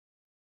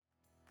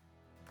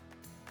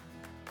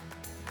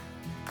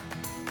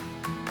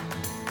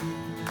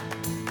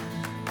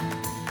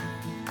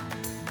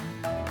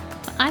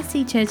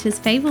IC Church's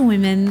Favourite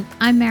Women.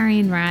 I'm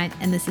Marion Wright,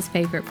 and this is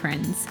Favourite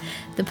Friends,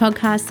 the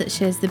podcast that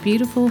shares the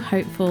beautiful,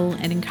 hopeful,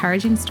 and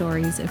encouraging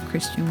stories of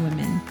Christian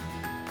women.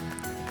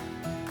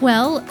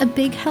 Well, a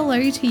big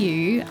hello to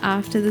you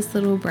after this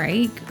little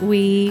break.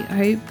 We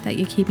hope that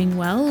you're keeping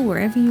well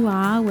wherever you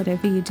are,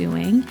 whatever you're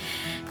doing.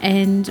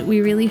 And we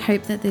really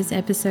hope that this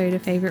episode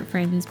of Favourite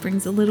Friends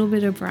brings a little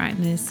bit of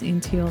brightness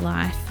into your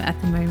life at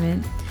the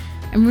moment.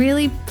 I'm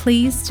really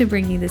pleased to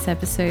bring you this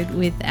episode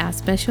with our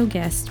special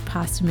guest,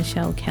 Pastor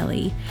Michelle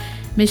Kelly.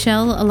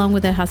 Michelle, along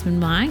with her husband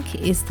Mike,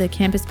 is the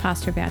campus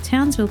pastor of our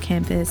Townsville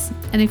campus.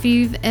 And if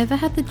you've ever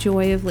had the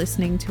joy of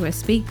listening to her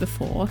speak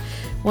before,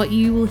 what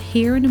you will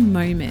hear in a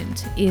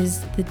moment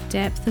is the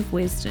depth of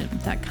wisdom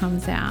that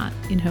comes out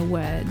in her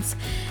words.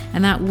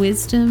 And that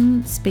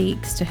wisdom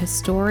speaks to her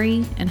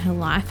story and her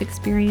life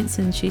experience,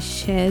 and she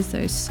shares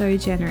those so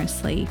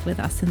generously with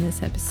us in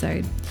this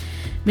episode.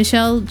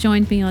 Michelle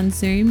joined me on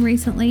Zoom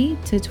recently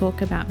to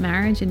talk about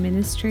marriage and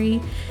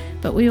ministry,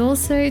 but we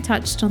also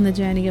touched on the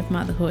journey of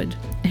motherhood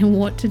and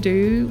what to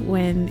do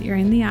when you're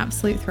in the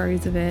absolute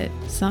throes of it,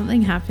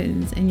 something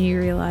happens and you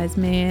realize,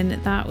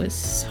 man, that was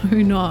so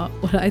not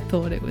what I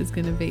thought it was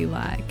going to be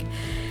like.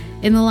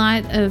 In the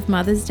light of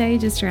Mother's Day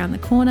just around the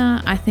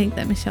corner, I think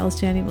that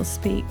Michelle's journey will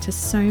speak to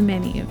so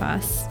many of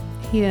us.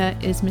 Here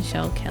is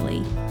Michelle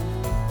Kelly.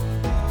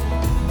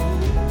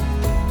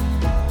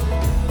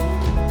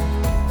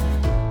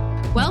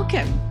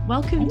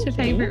 Welcome to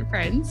Favourite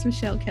Friends,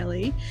 Michelle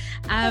Kelly.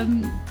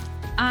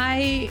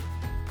 I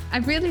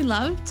really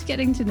loved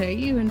getting to know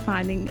you and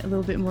finding a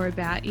little bit more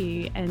about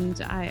you,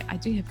 and I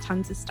do have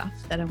tons of stuff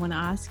that I want to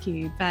ask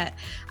you, but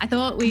I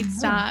thought we'd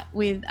start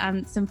with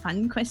some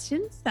fun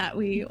questions that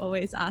we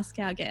always ask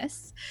our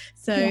guests.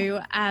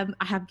 So I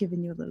have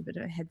given you a little bit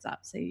of a heads up,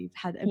 so you've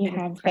had a bit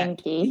of prep.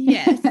 Thank you.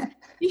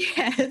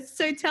 Yes.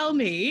 So tell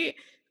me,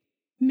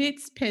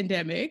 midst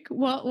pandemic,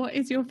 what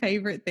is your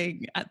favourite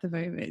thing at the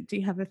moment? Do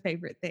you have a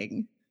favourite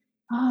thing?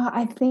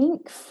 I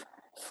think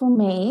for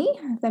me,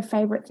 the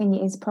favourite thing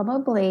is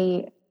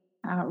probably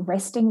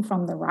resting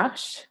from the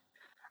rush,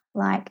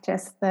 like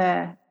just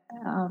the,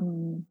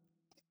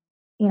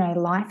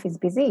 life is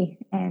busy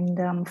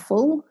and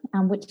full,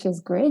 which is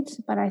good.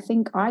 But I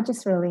think I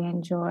just really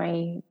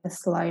enjoy the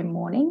slow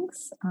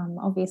mornings.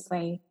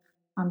 Obviously,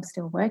 I'm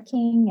still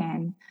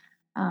working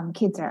and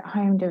kids are at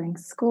home doing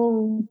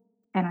school.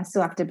 And I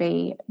still have to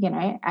be,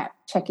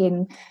 check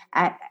in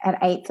at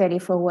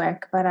 8:30 for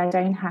work, but I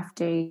don't have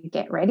to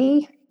get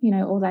ready,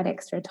 all that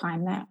extra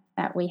time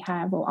that we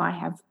have, or I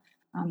have.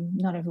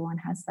 Not everyone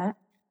has that.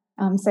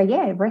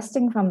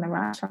 Resting from the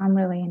rush, I'm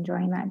really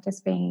enjoying that.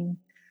 Just being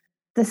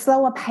the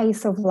slower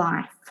pace of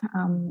life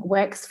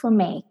works for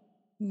me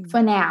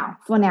for now.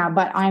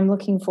 But I'm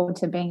looking forward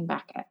to being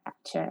back at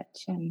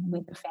church and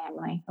with the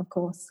family, of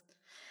course.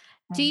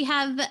 Do you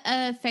have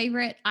a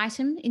favourite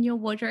item in your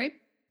wardrobe?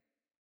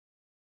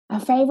 A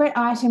favourite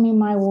item in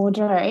my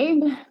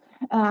wardrobe,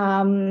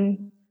 at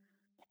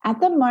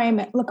the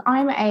moment, look,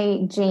 I'm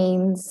a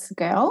jeans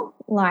girl,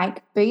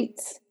 like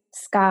boots,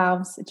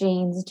 scarves,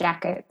 jeans,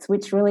 jackets,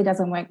 which really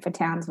doesn't work for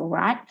Townsville,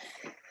 right?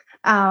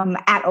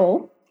 At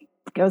all,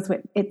 because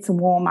it's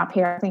warm up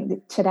here. I think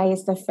that today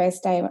is the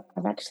first day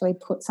I've actually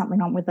put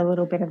something on with a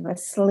little bit of a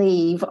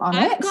sleeve on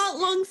it. I've got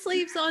long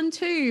sleeves on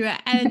too,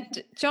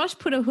 and Josh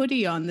put a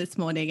hoodie on this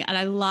morning and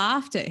I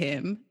laughed at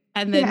him.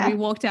 And then we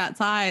walked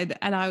outside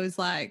and I was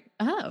like,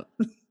 oh,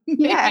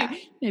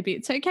 maybe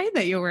it's okay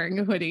that you're wearing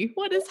a hoodie.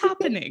 What is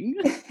happening?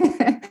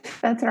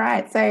 That's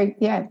right. So,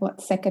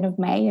 2nd of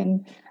May,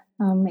 and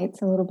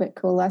it's a little bit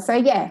cooler. So, I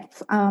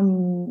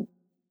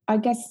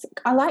guess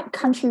I like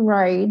Country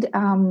Road.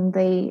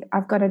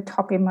 I've got a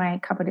top in my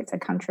cupboard. It's a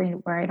Country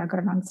Road. I got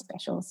it on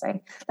special.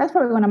 So that's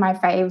probably one of my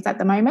faves at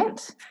the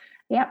moment.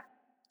 Yep.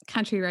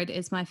 Country Road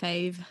is my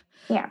fave.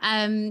 Yeah.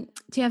 Do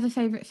you have a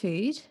favourite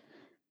food?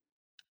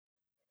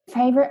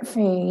 Favorite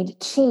food,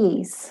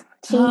 cheese.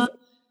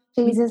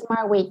 Cheese is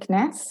my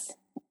weakness,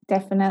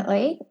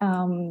 definitely.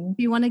 Do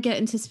you want to get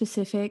into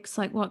specifics?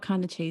 Like what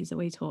kind of cheese are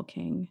we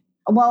talking?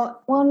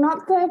 Well,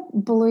 not the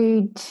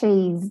blue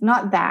cheese,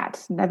 not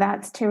that. No,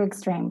 that's too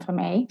extreme for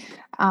me.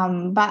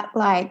 But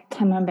like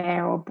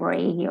Camembert or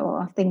Brie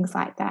or things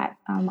like that.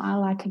 I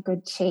like a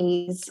good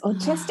cheese, or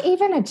just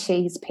even a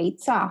cheese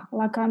pizza.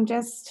 Like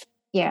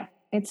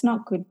it's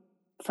not good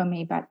for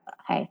me, but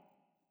hey,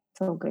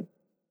 it's all good.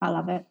 I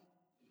love it.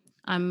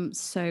 I'm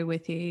so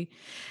with you.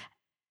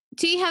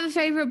 Do you have a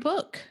favourite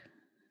book?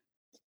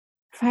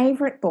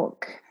 Favourite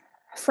book?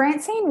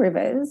 Francine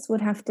Rivers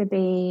would have to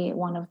be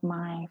one of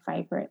my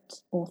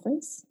favourite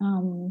authors.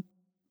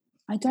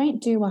 I don't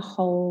do a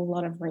whole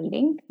lot of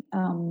reading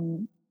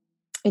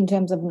in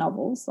terms of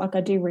novels. Like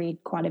I do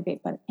read quite a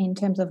bit, but in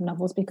terms of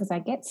novels, because I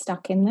get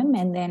stuck in them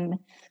and then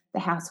the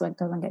housework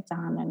doesn't get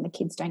done and the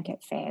kids don't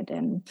get fed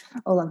and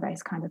all of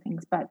those kind of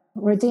things. But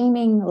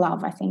Redeeming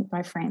Love, I think,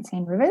 by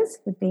Francine Rivers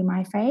would be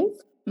my fave.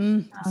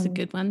 That's a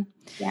good one.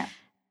 Yeah.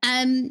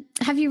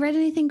 Have you read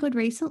anything good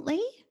recently?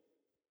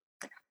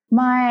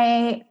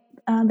 My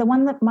the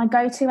one that my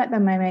go-to at the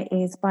moment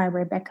is by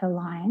Rebecca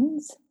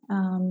Lyons.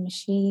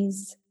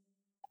 She's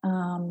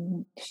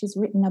she's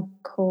written a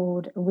book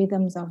called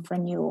Rhythms of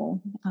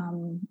Renewal,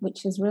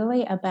 which is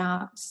really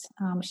about,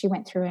 she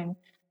went through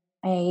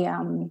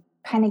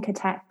panic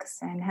attacks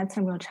and had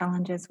some real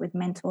challenges with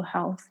mental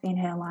health in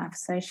her life.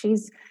 So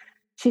she's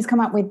come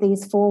up with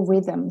these 4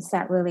 rhythms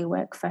that really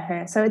work for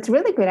her. So it's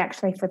really good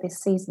actually for this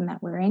season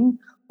that we're in,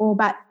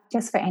 but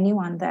just for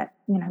anyone that,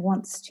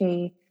 wants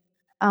to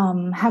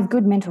have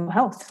good mental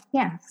health.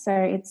 Yeah. So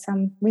it's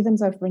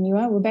Rhythms of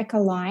Renewal, Rebecca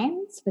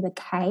Lyons with a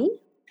K.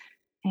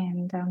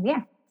 And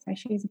so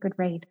she's a good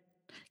read.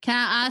 Can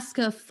I ask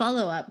a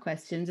follow-up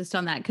question just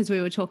on that? Because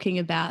we were talking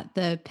about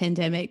the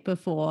pandemic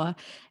before.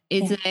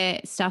 Is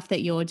there stuff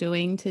that you're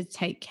doing to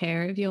take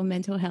care of your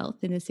mental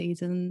health in a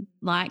season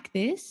like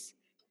this?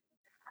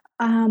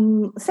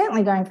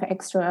 Certainly going for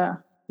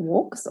extra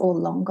walks or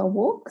longer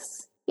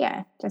walks.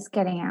 Yeah, just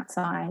getting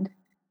outside.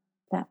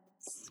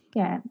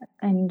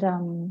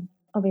 And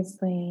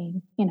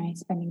obviously,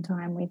 spending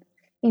time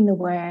in the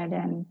Word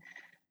and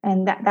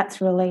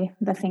that's really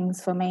the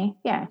things for me.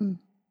 Yeah.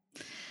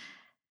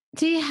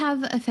 Do you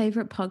have a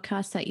favorite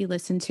podcast that you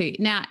listen to?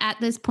 Now,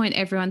 at this point,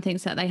 everyone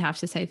thinks that they have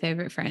to say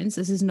favorite friends.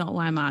 This is not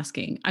why I'm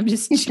asking. I'm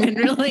just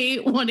generally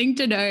wanting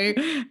to know,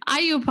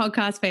 are you a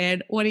podcast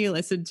fan? What do you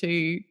listen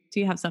to? Do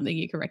you have something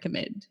you can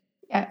recommend?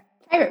 Yeah,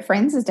 favorite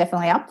friends is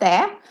definitely up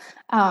there.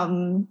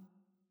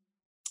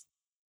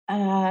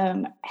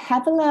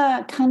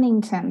 Havilah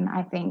Cunnington,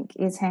 I think,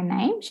 is her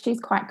name. She's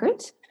quite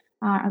good.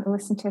 I've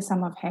listened to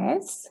some of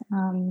hers.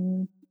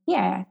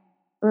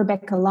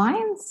 Rebecca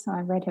Lyons, I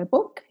read her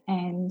book,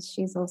 and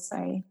she's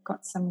also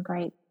got some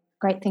great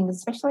things,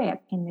 especially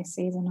in this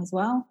season as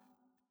well.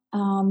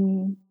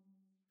 I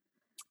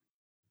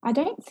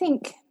don't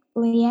think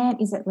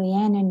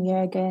Leanne and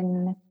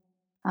Jurgen,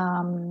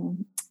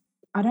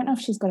 I don't know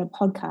if she's got a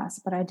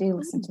podcast, but I do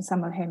listen to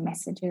some of her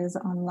messages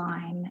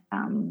online.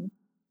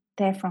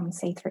 They're from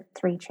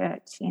C3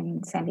 Church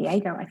in San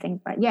Diego, I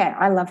think. But yeah,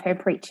 I love her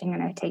preaching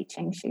and her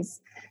teaching.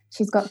 She's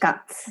got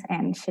guts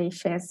and she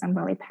shares some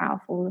really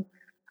powerful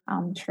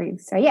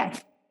truths. So yeah,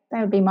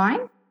 that would be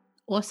mine.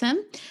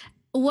 Awesome.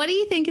 What do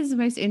you think is the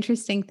most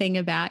interesting thing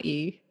about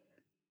you?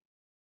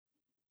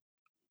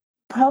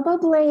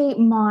 Probably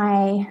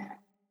my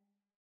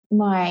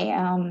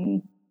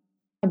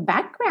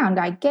background,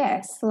 I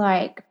guess.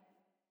 Like,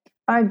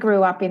 I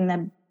grew up in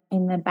the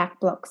back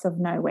blocks of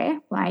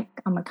nowhere. Like,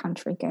 I'm a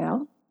country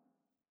girl.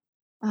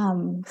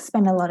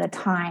 Spent a lot of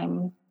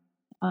time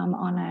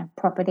on a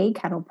property,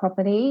 cattle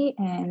property,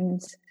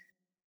 and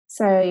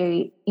so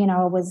I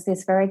was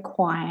this very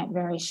quiet,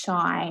 very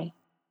shy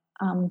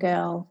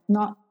girl,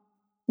 not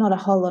a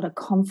whole lot of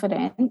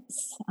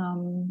confidence.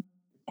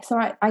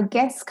 So I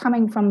guess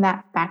coming from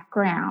that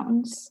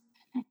background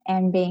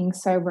and being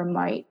so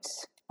remote,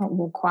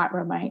 quite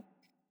remote,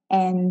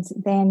 and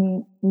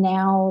then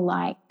now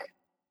like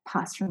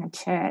pastoring a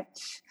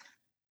church,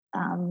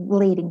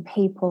 leading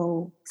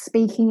people,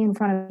 speaking in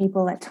front of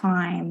people at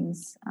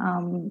times,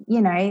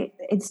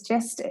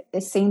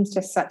 it seems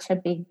just such a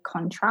big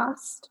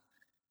contrast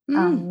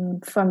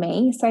for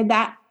me. So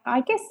that,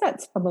 I guess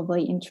that's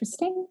probably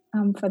interesting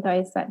for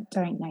those that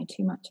don't know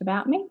too much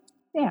about me.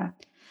 Yeah.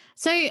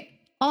 So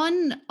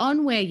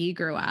on where you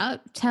grew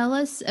up, tell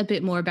us a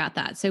bit more about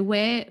that. So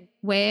where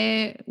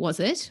was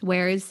it?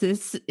 Where is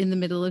this in the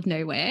middle of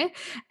nowhere?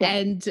 Yeah.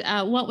 And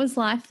what was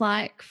life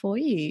like for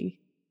you?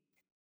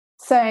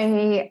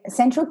 So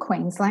Central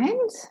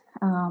Queensland.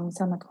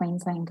 So I'm a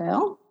Queensland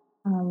girl.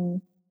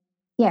 So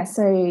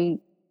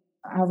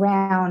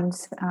around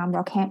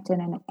Rockhampton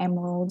and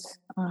Emerald,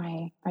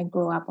 I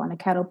grew up on a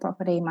cattle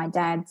property. My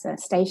dad's a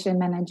station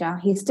manager.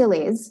 He still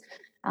is,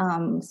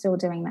 still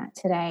doing that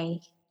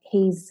today.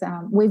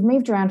 We've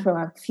moved around to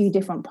a few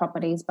different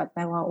properties, but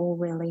they were all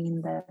really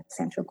in the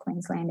Central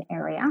Queensland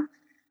area.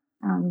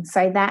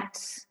 So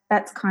that's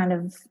kind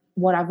of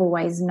what I've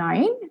always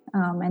known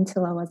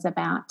until I was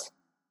about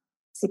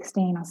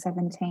 16 or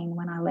 17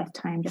 when I left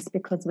home, just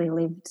because we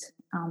lived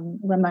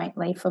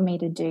remotely. For me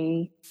to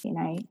do,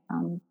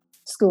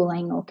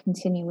 schooling or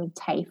continue with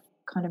TAFE,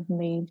 kind of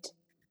moved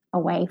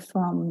away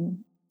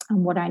from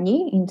what I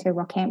knew into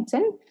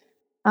Rockhampton.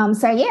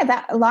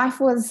 That life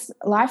was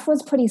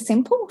pretty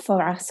simple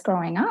for us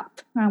growing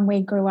up.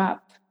 We grew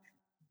up,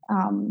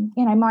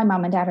 my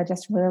mum and dad are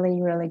just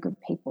really, really good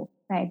people.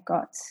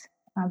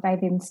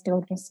 They've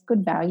instilled just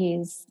good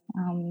values.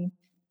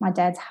 My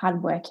dad's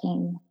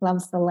hardworking,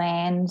 loves the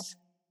land.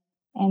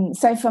 And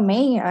so for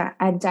me,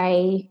 a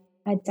day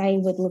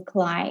would look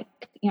like,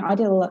 I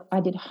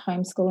did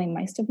homeschooling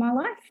most of my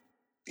life.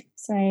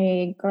 So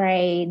I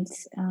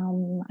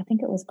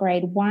think it was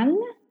grade 1,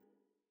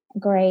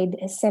 grade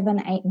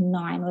 7, 8, and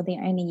 9 were the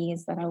only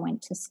years that I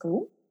went to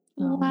school.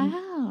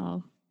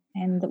 Wow.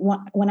 And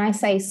when I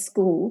say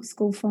school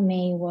for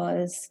me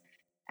was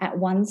at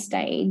one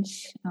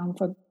stage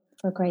for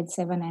grade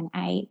 7 and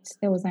 8,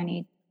 there was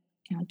only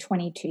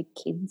 22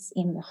 kids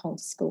in the whole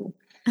school.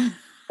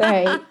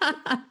 So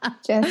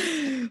just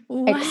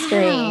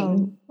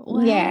extreme.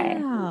 Wow.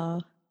 Yeah.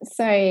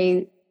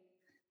 So,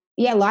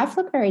 life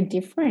looked very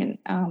different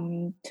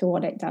to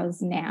what it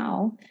does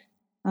now.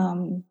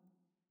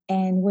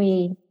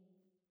 and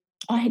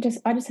I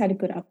just had a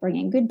good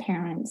upbringing, good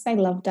parents. They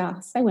loved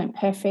us. They weren't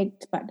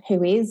perfect, but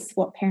who is?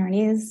 What parent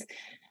is?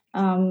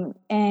 And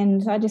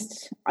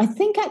I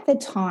think at the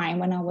time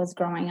when I was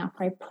growing up,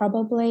 I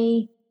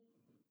probably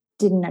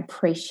didn't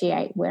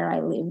appreciate where I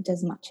lived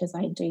as much as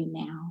I do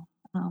now.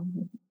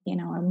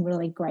 I'm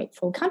really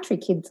grateful. Country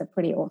kids are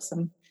pretty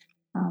awesome.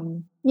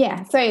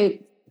 So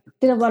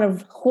did a lot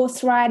of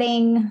horse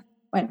riding,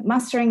 went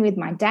mustering with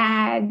my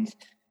dad,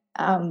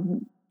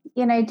 um,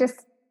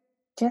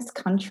 just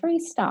country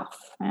stuff.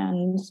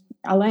 And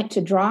I learnt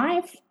to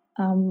drive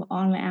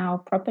on our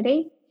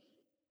property,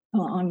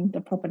 or on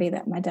the property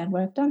that my dad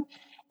worked on.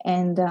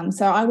 And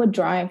so I would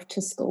drive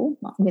to school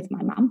with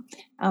my mum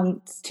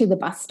to the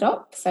bus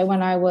stop. So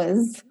when I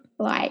was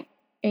like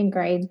in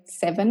grade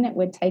 7, it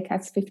would take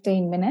us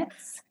 15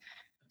 minutes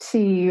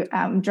to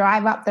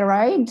drive up the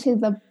road to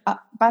the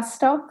bus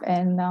stop,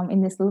 and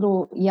in this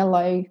little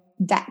yellow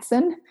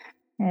Datsun.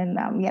 And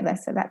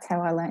so that's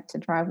how I learnt to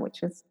drive,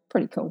 which was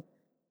pretty cool.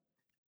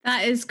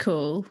 That is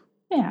cool.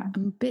 Yeah.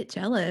 I'm a bit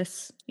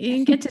jealous. You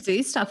didn't get to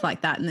do stuff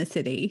like that in the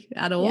city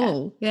at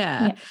all.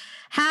 Yeah.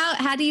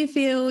 How do you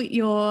feel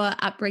your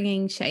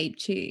upbringing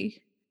shaped you?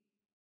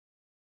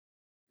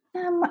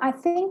 I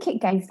think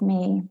it gave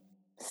me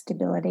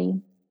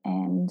stability,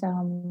 and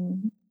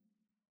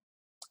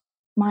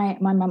my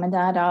mum and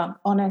dad are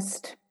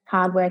honest,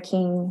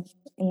 hardworking,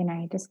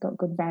 just got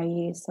good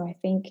values. So I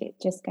think it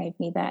just gave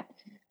me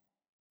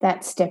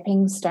that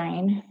stepping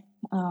stone.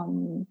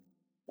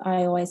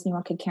 I always knew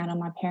I could count on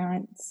my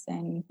parents,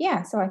 and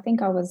so I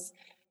think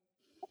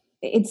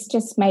it's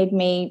just made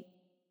me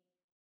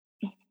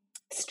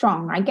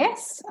strong, I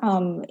guess,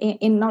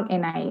 in not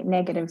in a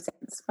negative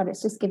sense, but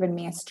it's just given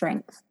me a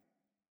strength.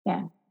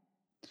 Yeah.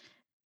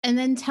 And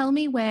then tell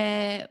me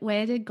where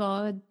did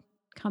God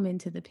come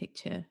into the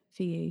picture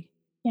for you?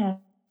 Yeah.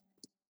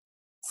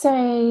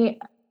 So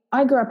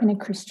I grew up in a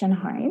Christian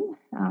home.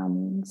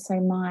 So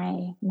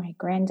my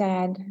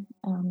granddad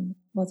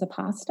was a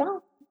pastor.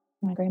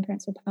 My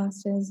grandparents were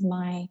pastors.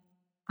 My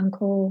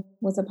uncle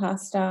was a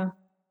pastor.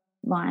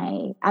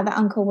 My other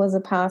uncle was a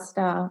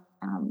pastor.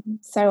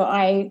 So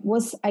I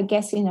was, I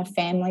guess, in a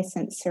family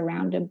sense,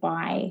 surrounded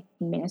by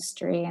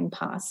ministry and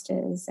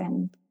pastors,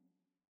 and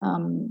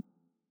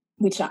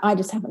which I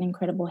just have an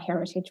incredible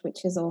heritage,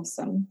 which is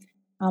awesome.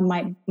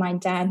 My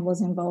dad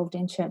was involved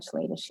in church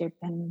leadership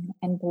and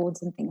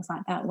boards and things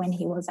like that when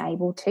he was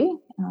able to.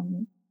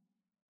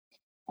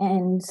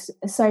 And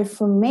so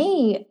for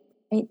me,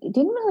 it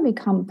didn't really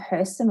become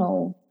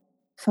personal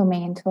for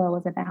me until I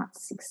was about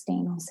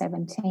 16 or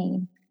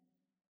 17.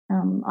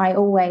 I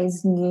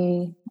always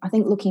knew, I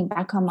think looking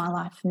back on my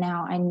life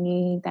now, I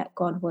knew that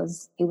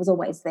He was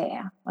always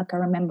there. Like I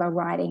remember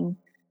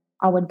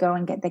I would go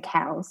and get the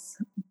cows,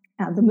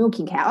 the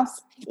milking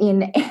cows,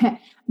 in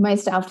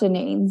most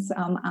afternoons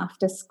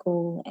after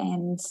school,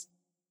 and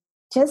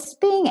just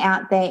being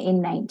out there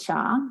in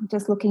nature.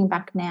 Just looking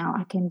back now,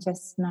 I can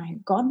just know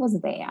God was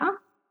there.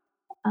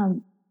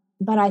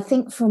 But I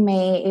think for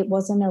me, it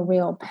wasn't a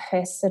real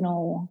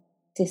personal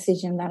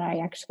decision that I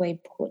actually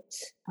put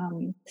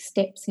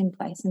steps in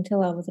place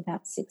until I was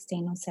about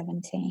 16 or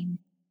 17.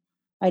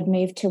 I'd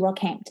moved to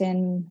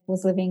Rockhampton,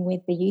 was living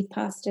with the youth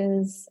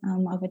pastors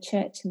of a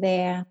church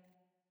there,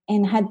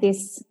 and had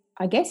this,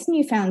 I guess,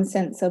 newfound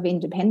sense of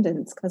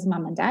independence because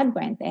mum and dad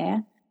weren't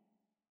there,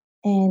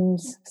 and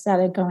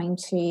started going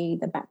to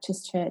the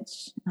Baptist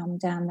church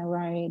down the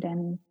road.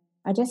 And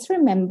I just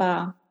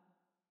remember,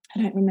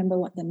 I don't remember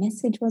what the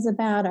message was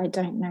about. I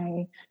don't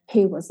know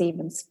who was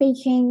even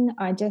speaking.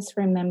 I just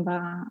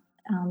remember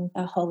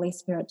the Holy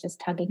Spirit just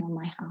tugging on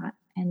my heart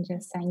and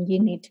just saying, you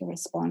need to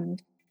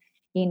respond.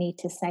 You need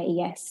to say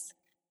yes.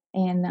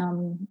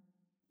 And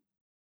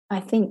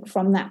I think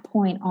from that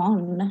point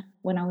on,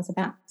 when I was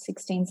about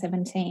 16,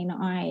 17,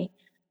 I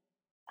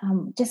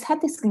just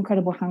had this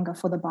incredible hunger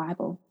for the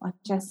Bible. I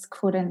just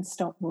couldn't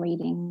stop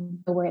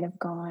reading the Word of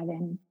God,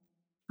 and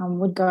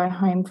would go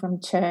home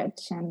from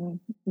church and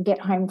get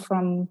home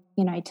from,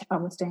 I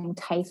was doing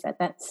TAFE at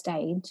that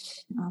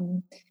stage,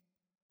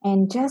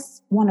 and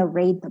just want to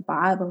read the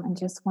Bible and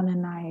just want to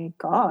know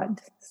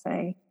God.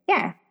 So,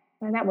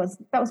 so that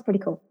was pretty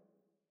cool.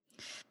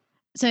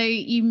 So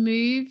you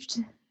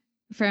moved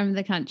from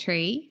the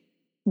country,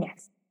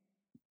 yes,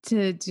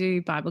 to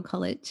do Bible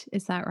college.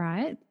 Is that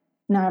right?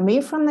 No, I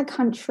moved from the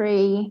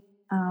country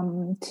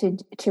to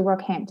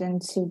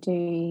Rockhampton to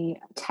do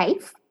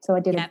TAFE. So I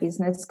did a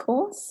business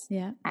course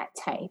at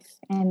TAFE,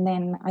 and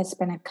then I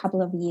spent a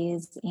couple of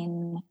years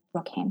in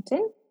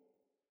Rockhampton,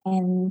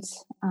 and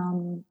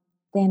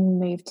then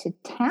moved to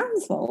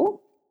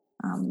Townsville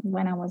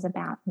when I was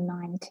about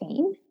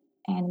 19,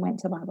 and went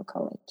to Bible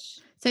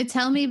college. So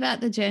tell me about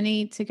the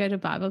journey to go to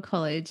Bible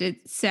college.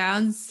 It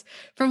sounds,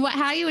 from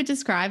how you were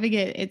describing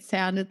it, it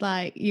sounded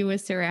like you were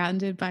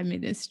surrounded by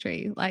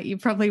ministry. Like you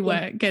probably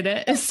weren't going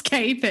to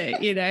escape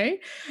it,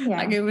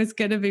 like it was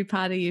going to be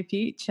part of your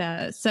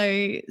future. So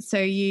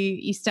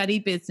you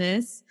studied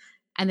business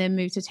and then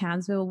moved to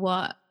Townsville.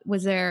 What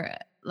was there,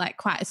 like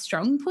quite a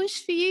strong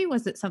push for you?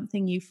 Was it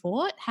something you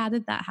fought? How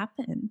did that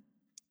happen?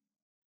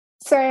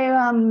 So,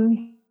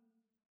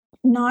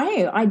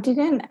 no, I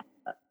didn't.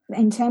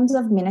 In terms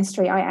of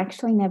ministry, I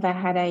actually never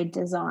had a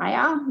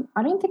desire.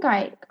 I don't think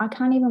I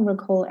can't even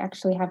recall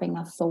actually having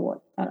a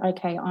thought that,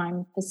 okay,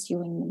 I'm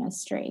pursuing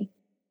ministry.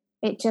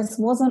 It just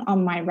wasn't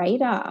on my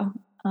radar.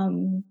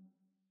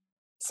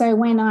 So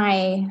when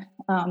I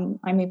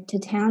moved to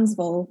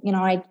Townsville, you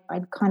know,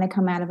 I'd kind of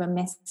come out of a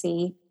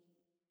messy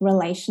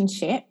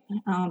relationship.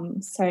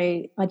 So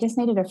I just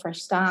needed a fresh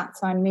start.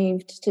 So I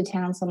moved to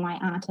Townsville. My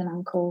aunt and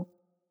uncle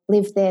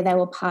lived there. They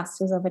were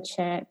pastors of a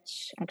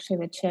church. Actually,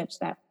 the church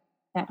that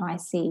I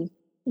see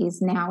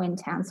is now in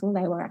Townsville.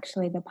 They were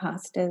actually the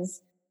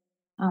pastors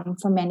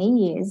for many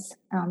years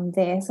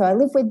there. So I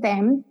lived with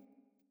them.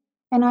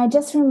 And I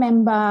just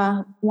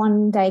remember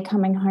one day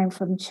coming home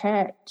from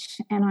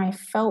church and I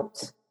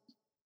felt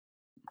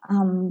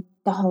the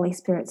Holy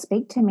Spirit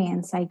speak to me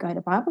and say, go to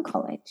Bible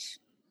college.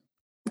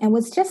 And it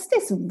was just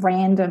this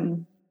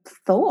random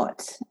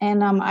thought.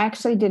 And I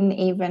actually didn't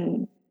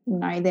even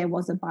know there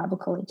was a Bible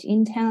college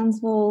in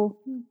Townsville.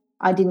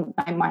 I didn't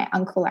know my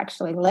uncle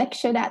actually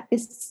lectured at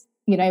this,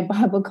 you know,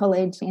 Bible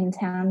college in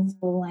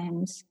Townsville.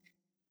 And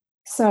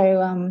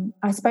so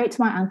I spoke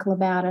to my uncle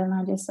about it and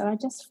I just said, I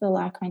just feel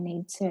like I'm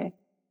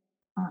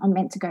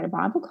meant to go to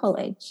Bible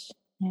college.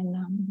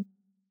 And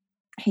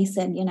he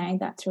said, you know,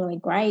 that's really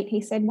great. He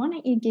said, why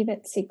don't you give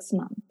it 6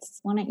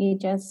 months? Why don't you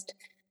just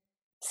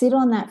sit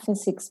on that for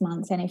 6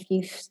 months? And if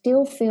you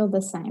still feel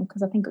the same,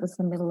 because I think it was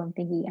the middle of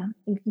the year,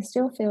 if you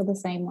still feel the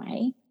same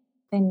way,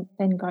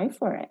 then go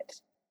for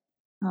it.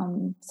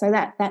 So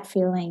that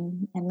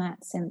feeling and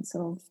that sense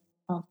of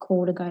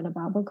call to go to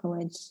Bible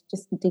college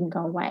just didn't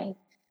go away.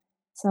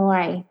 So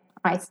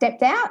I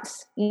stepped out,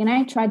 you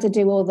know, tried to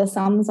do all the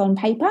sums on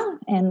paper,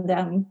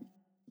 and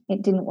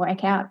it didn't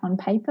work out on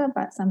paper,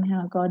 but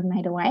somehow God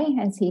made a way,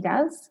 as he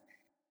does,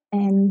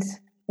 and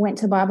went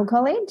to Bible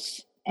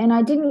college. And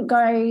I didn't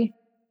go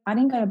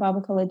to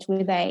Bible college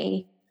with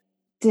a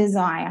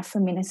desire for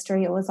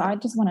ministry. It was, I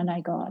just want to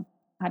know God.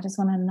 I just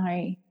want to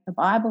know the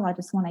Bible. I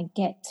just want to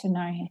get to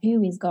know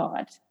who is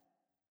God.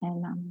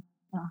 And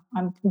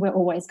we're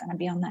always going to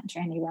be on that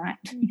journey, right?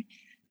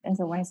 There's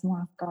always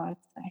more of God.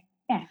 So,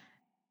 yeah.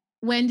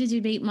 When did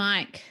you meet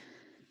Mike?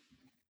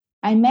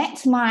 I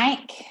met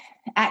Mike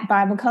at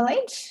Bible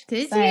college.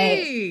 Did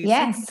you?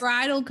 Yes. Some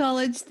bridal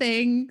college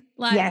thing.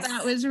 Like, yes.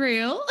 That was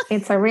real.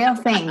 It's a real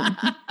thing.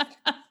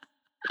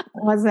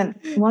 wasn't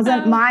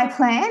my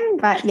plan,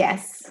 but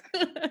yes.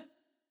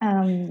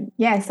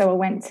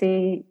 So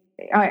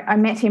I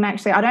met him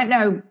actually. I don't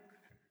know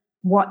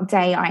what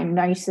day I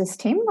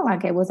noticed him.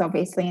 Like, it was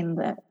obviously in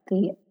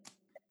the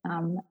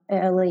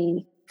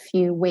early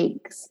few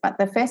weeks. But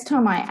the first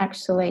time I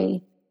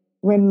actually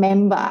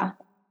remember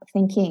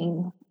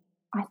thinking,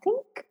 I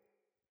think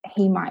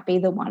he might be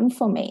the one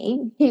for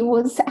me, he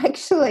was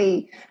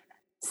actually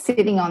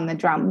sitting on the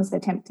drums,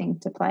 attempting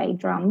to play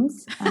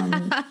drums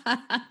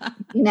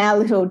in our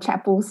little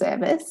chapel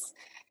service.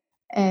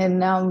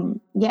 And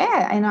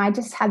and I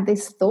just had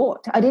this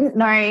thought. I didn't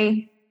know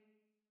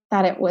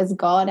that it was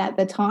God at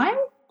the time,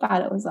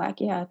 but it was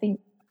like, I think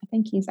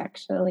he's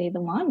actually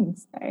the one.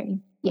 So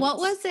yes. What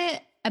was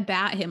it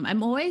about him?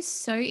 I'm always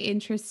so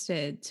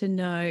interested to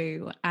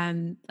know,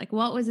 like,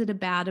 what was it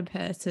about a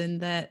person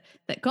that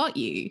got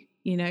you,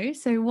 you know?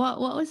 So what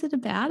was it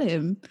about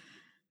him?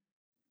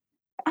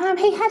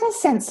 He had a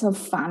sense of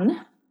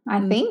fun, I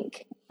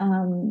think,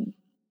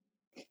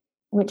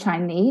 which I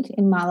need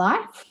in my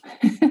life.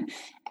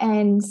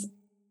 And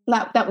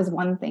that was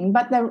one thing.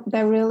 But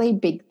the really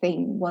big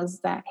thing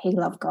was that he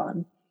loved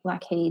God.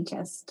 Like, he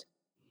just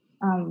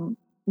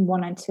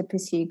wanted to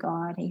pursue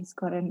God. He's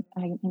got an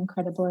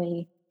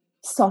incredibly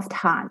soft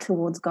heart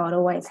towards God,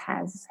 always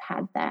has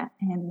had that.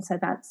 And so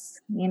that's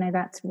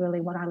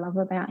really what I love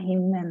about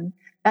him. And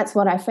that's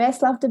what I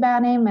first loved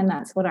about him. And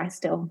that's what I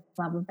still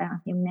love about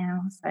him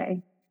now.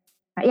 So,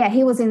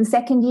 he was in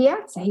second year.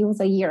 So he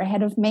was a year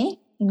ahead of me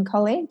in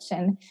college.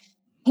 And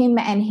him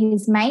and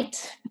his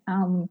mate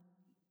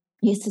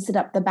used to sit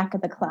up the back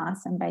of the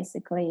class and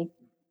basically,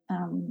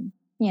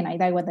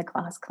 they were the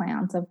class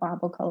clowns of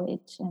Bible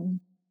college. And,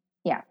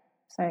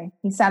 so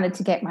he started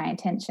to get my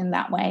attention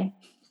that way.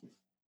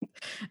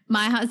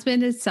 My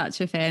husband is such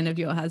a fan of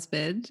your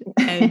husband.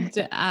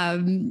 And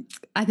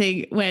I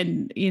think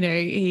when,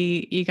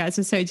 you guys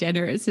were so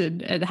generous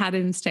and had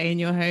him stay in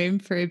your home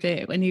for a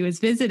bit when he was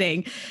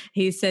visiting,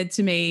 he said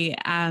to me,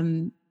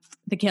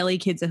 the Kelly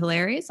kids are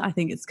hilarious. I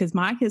think it's because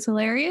Mike is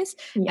hilarious.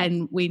 Yeah.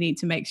 And we need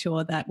to make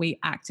sure that we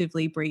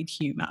actively breed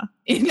humor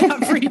in our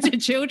future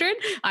children.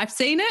 I've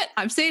seen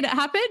it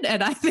happen,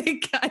 and I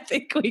think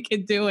we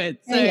can do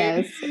it. So,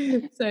 yes.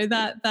 So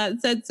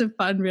that sense of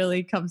fun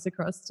really comes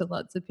across to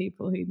lots of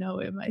people who know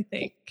him, I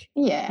think.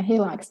 Yeah, he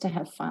likes to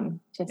have fun.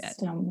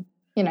 Just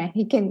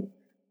he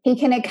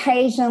can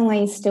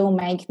occasionally still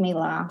make me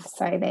laugh.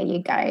 So there you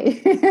go.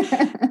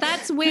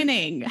 That's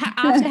winning.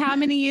 After how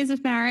many years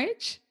of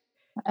marriage?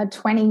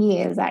 20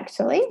 years,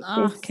 actually.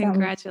 Oh,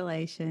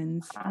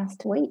 congratulations.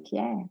 Last week,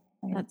 yeah.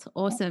 That's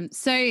awesome.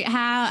 So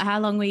how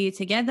long were you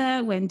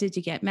together? When did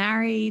you get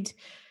married?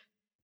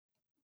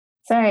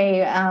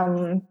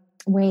 So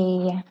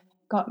we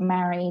got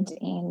married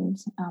in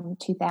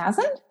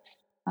 2000.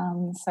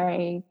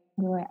 So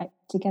we were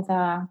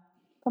together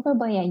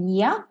probably a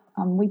year.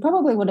 We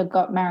probably would have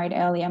got married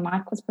earlier.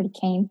 Mike was pretty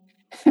keen.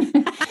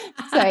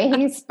 So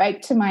he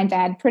spoke to my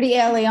dad pretty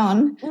early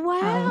on.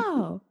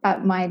 Wow. But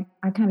I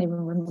can't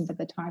even remember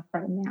the time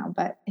frame now,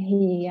 but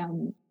he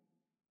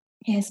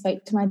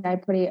spoke to my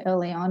dad pretty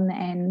early on,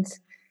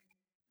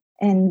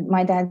 and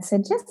my dad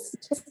said, just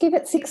give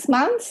it 6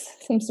 months.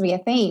 Seems to be a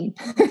theme.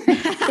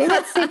 Give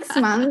it 6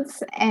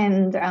 months,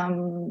 and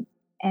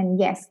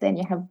yes, then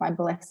you have my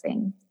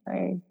blessing.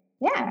 So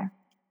yeah.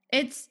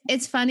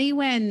 It's funny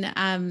when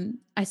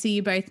I see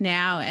you both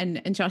now,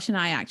 and Josh and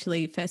I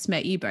actually first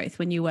met you both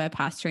when you were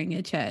pastoring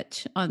a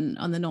church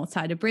on the north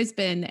side of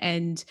Brisbane,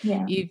 and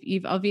Yeah.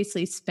 you've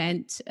obviously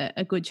spent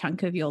a good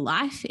chunk of your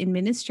life in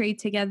ministry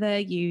together.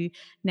 You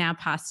now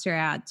pastor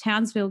our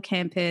Townsville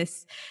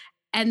campus.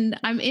 And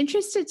I'm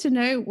interested to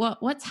know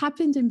what's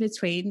happened in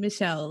between,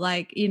 Michelle,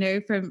 like, you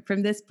know,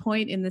 from this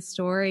point in the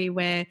story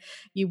where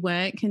you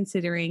weren't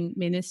considering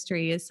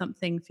ministry as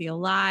something for your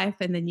life,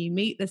 and then you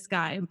meet this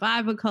guy in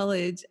Bible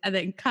college, and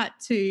then cut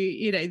to,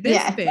 you know,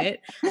 this bit.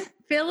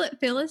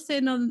 Fill us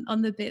in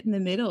on the bit in the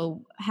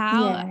middle.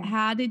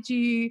 How did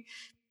you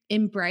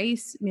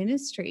embrace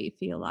ministry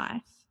for your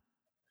life?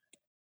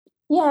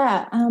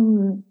 Yeah.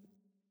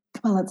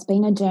 Well, it's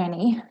been a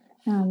journey.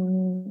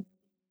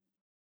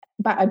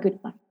 But a good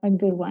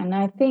one.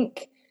 I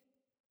think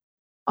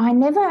I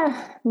never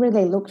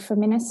really looked for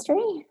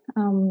ministry.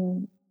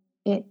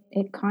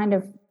 It kind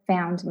of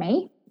found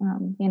me.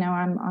 You know,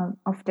 I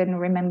often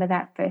remember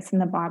that verse in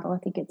the Bible. I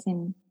think it's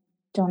in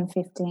John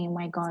 15,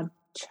 where God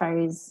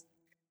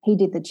he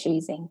did the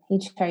choosing. He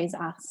chose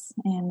us.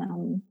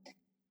 And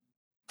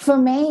for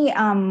me,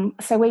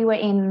 so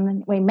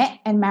we met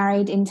and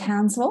married in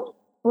Townsville.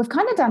 We've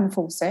kind of done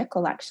full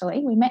circle,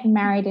 actually. We met and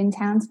married in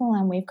Townsville,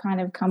 and we've kind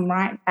of come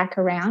right back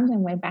around,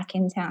 and we're back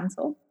in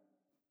Townsville,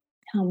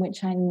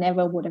 which I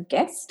never would have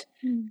guessed.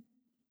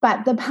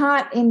 But the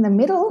part in the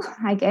middle,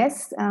 I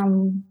guess,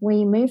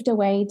 we moved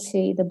away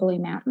to the Blue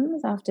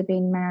Mountains after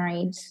being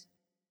married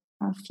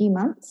a few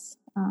months,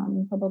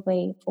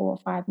 probably 4 or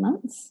 5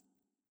 months,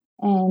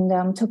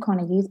 and took on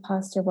a youth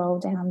pastor role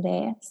down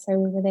there. So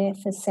we were there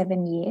for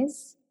 7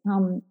 years.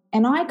 And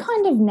I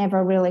kind of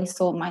never really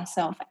saw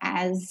myself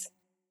as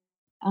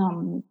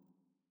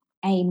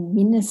a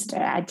minister,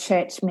 a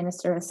church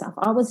minister or stuff.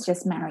 I was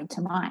just married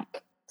to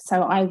Mike.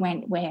 So I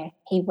went where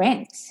he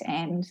went.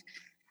 And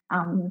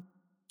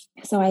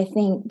so I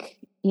think,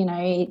 you know,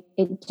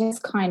 I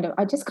just kind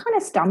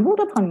of stumbled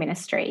upon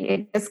ministry.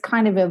 It just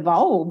kind of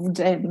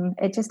evolved, and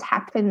it just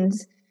happened.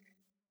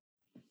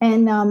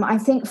 And I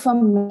think for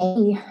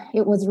me,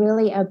 it was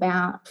really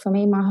about, for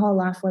me, my whole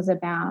life was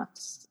about,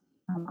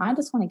 I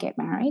just want to get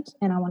married,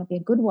 and I want to be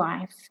a good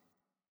wife,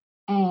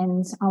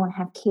 and I want to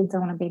have kids. I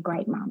want to be a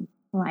great mum.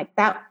 Like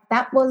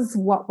that was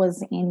what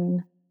was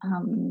in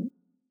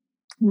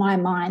my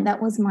mind.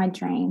 That was my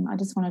dream. I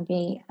just want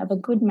to have a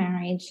good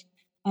marriage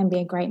and be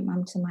a great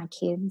mum to my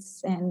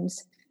kids. And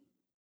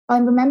I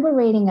remember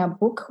reading a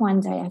book one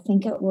day. I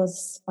think it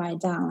was by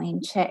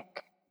Darlene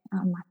Check.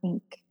 I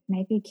think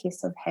maybe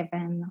Kiss of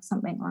Heaven or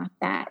something like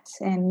that.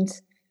 And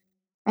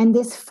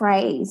this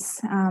phrase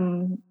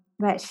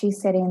that she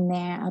said in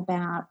there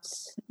about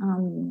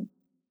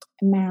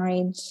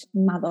marriage,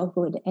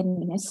 motherhood, and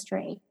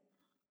ministry.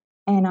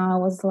 And I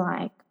was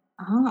like,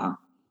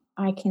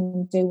 I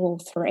can do all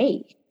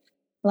three.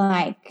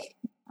 Like,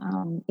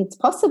 it's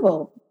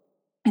possible.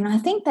 And I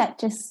think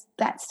that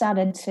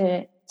started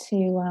to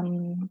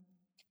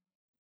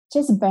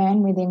just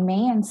burn within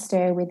me and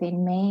stir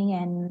within me.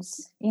 And,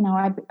 you know,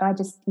 I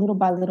just little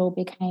by little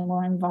became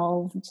more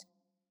involved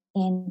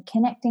in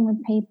connecting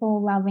with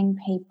people, loving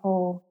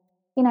people,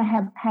 you know,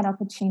 have had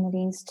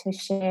opportunities to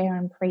share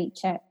and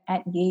preach at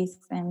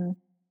youth and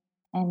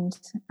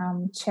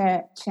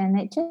church, and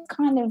it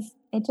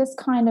just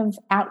kind of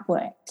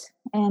outworked.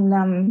 And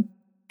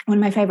one of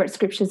my favorite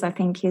scriptures, I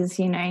think, is,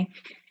 you know,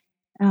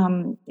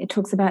 it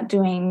talks about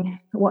doing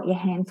what your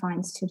hand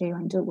finds to do,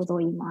 and do it with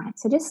all your might.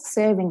 So just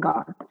serving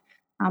God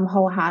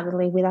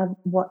wholeheartedly with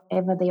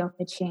whatever the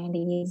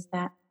opportunity is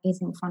that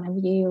is in front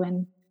of you,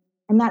 and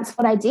that's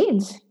what I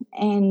did.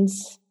 And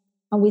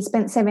we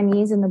spent 7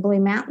 years in the Blue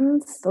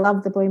Mountains.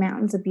 Love the Blue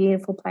Mountains, a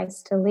beautiful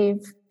place to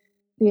live,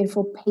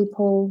 beautiful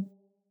people.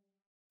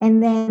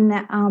 And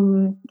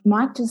then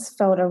Mike just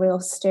felt a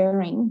real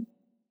stirring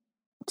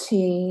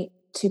to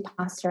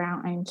pastor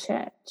our own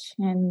church,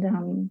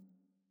 and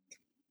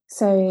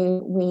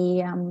so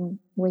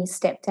we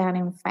stepped out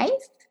in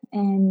faith,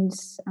 and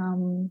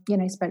you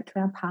know, spoke to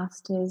our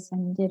pastors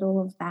and did all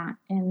of that,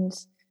 and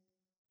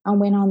I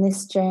went on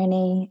this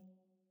journey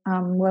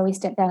where we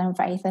stepped out in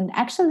faith. And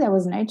actually, there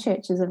was no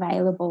churches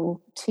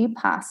available to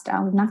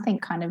pastor, nothing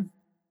kind of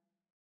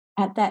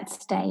at that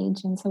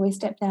stage, and so we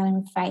stepped out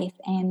in faith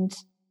and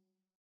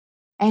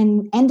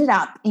ended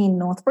up in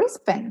North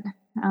Brisbane,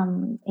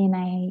 in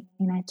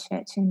a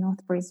church in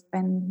North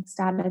Brisbane.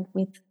 Started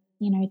with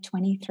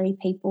 23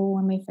 people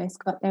when we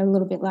first got there, a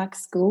little bit like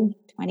school,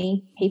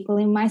 20 people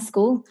in my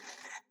school,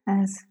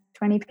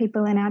 20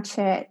 people in our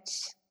church.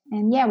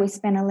 And yeah, we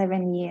spent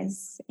 11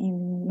 years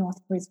in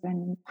North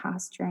Brisbane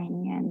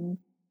pastoring,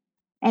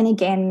 and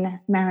again,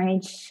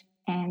 marriage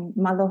and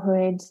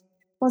motherhood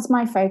was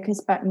my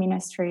focus, but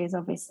ministry is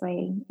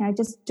obviously,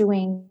 just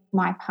doing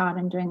my part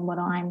and doing what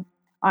I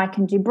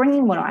can do,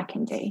 bringing what I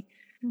can do.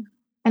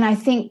 And I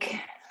think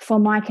for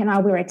Mike and I,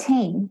 we're a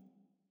team.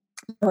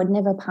 I would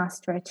never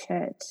pastor a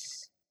church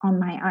on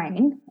my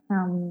own.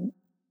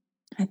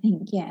 I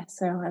think, yeah,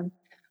 so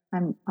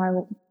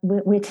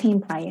we're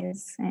team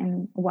players,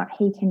 and what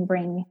he can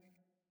bring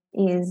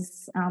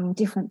is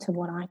different to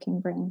what I can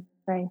bring.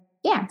 So,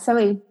 yeah,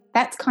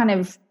 that's kind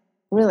of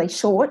really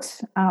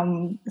short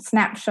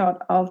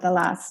snapshot of the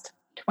last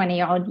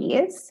 20-odd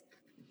years.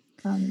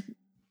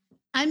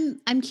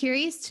 I'm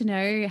curious to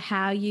know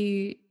how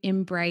you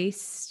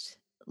embraced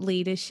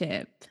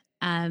leadership.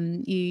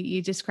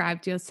 You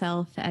described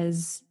yourself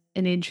as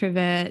an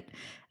introvert,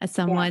 as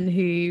someone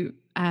who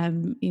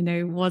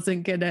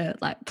wasn't gonna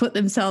put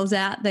themselves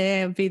out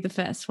there, be the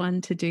first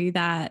one to do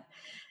that.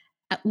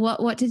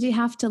 What did you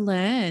have to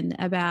learn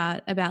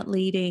about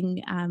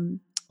leading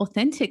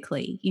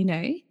authentically?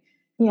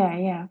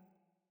 Yeah.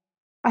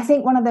 I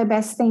think one of the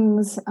best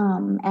things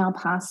our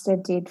pastor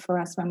did for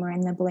us when we're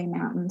in the Blue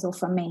Mountains, or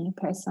for me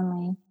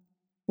personally,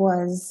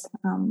 was,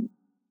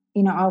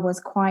 I was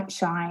quite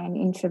shy and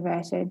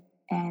introverted.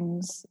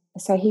 And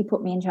so he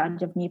put me in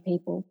charge of new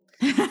people.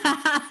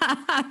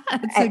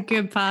 That's a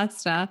good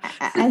pastor.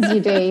 As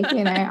you do,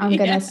 I'm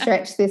going to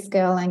stretch this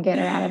girl and get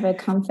her out of her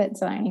comfort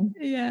zone.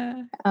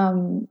 Yeah.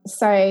 And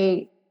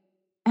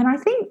I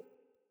think,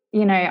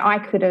 I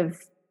could have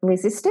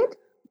resisted.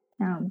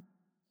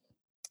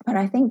 But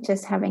I think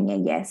just having a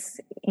yes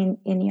in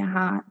your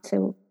heart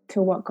to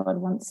what God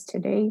wants to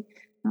do,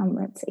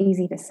 it's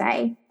easy to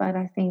say, but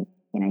I think,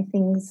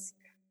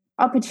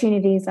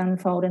 opportunities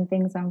unfold and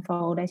things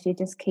unfold as you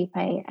just keep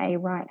a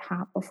right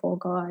heart before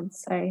God.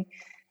 So,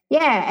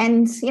 yeah,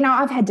 and,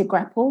 I've had to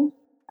grapple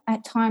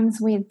at times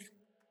with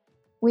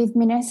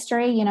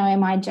ministry.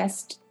 Am I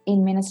just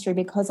in ministry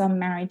because I'm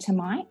married to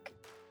Mike?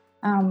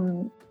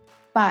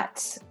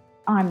 But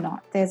I'm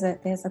not. There's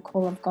a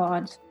call of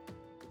God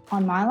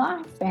on my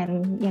life,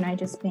 and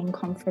just being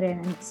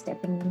confident and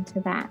stepping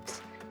into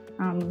that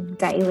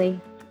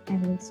daily.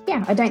 And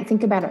yeah, I don't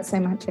think about it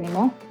so much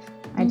anymore.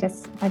 I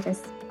just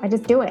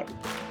do it.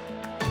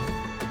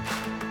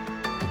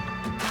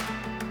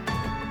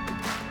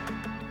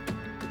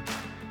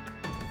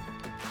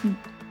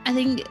 I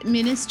think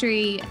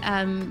ministry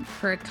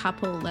for a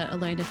couple, let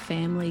alone a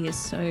family, is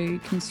so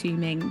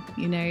consuming.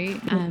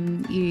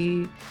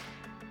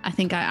 I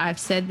think I've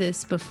said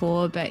this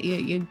before, but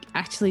you're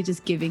actually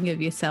just giving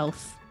of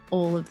yourself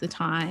all of the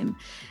time.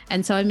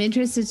 And so I'm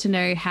interested to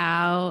know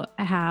how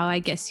I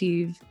guess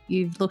you've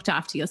looked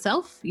after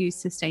yourself, you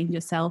sustained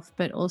yourself,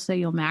 but also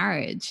your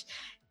marriage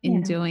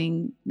in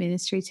doing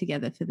ministry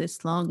together for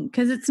this long.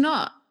 Because it's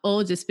not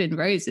all just been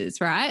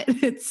roses, right?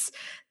 There's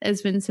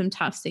been some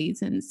tough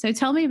seasons. So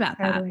tell me about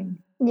that.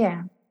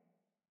 Yeah.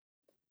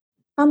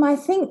 I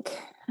think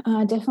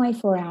definitely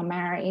for our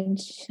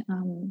marriage,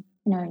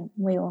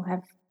 we all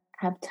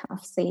have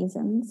tough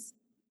seasons.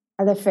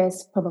 The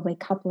first probably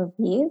couple of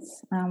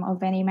years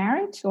of any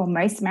marriage, or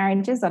most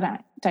marriages. I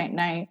don't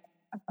know.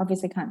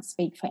 Obviously, can't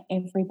speak for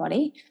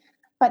everybody,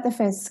 but the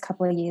first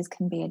couple of years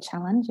can be a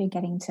challenge. You're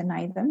getting to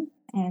know them,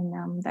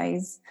 and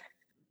those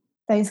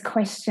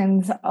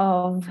questions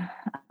of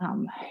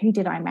who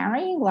did I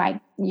marry?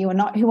 Like, you are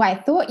not who I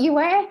thought you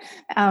were.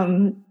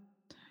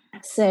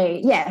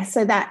 So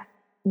that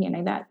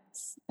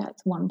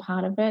that's one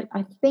part of it.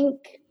 I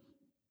think.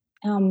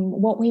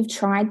 What we've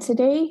tried to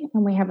do,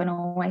 and we haven't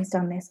always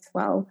done this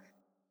well,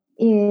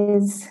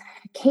 is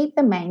keep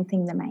the main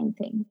thing the main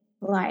thing.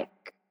 We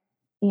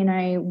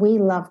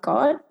love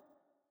God.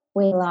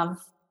 We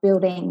love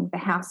building the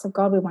house of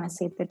God. We want to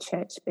see the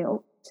church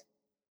built,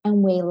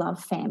 and we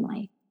love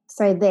family.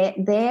 So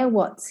they're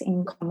what's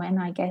in common,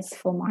 I guess,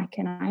 for Mike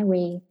and I.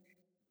 We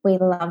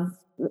love,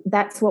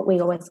 that's what we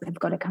always have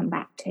got to come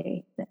back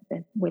to.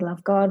 That we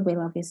love God, we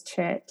love his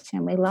church,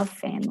 and we love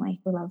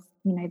family. We love,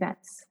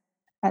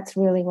 that's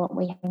really what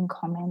we have in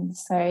common.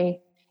 So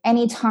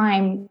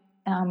anytime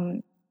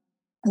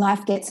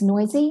life gets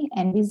noisy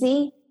and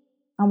busy,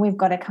 we've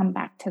got to come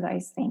back to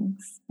those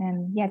things.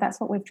 And yeah,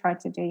 that's what we've tried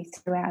to do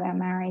throughout our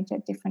marriage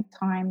at different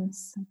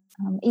times.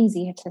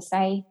 Easier to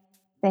say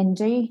than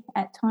do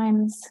at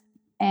times.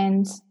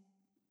 And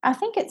I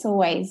think it's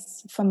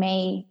always, for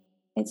me,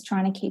 it's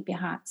trying to keep your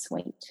heart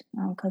sweet,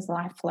 because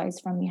life flows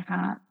from your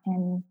heart,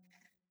 and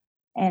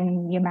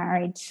your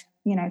marriage,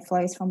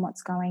 flows from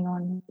what's going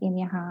on in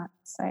your heart.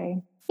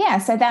 So yeah,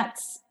 so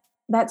that's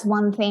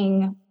one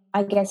thing,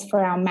 I guess,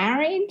 for our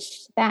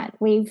marriage that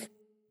we've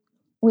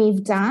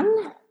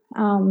done.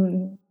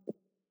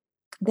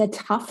 The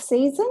tough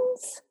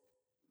seasons,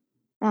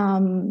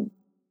 I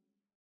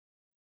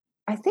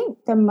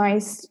think the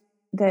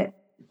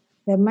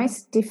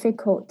most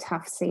difficult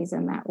tough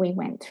season that we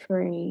went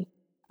through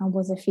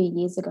was a few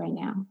years ago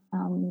now,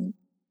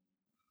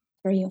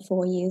 3 or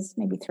 4 years,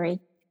 maybe 3,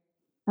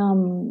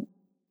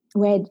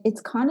 where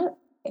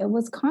it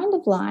was kind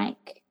of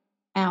like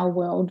our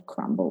world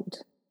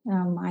crumbled.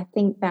 I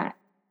think that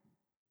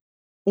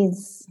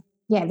is,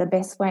 the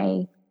best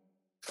way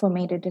for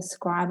me to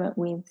describe it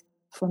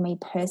for me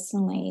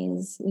personally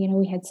is,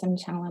 we had some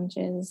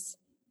challenges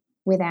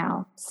with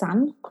our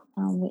son,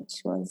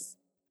 which was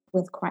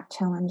quite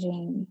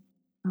challenging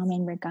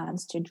in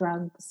regards to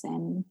drugs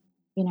and,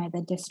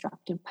 the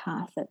destructive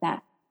path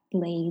that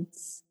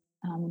leads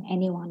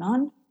anyone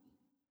on.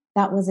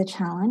 That was a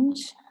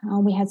challenge.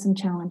 We had some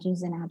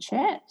challenges in our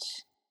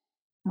church.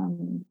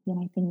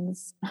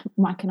 Things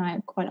Mike and I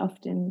quite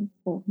often,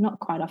 or not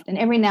quite often,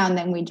 every now and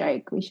then we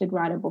joke we should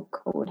write a book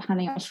called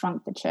Honey, I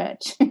Shrunk the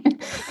Church.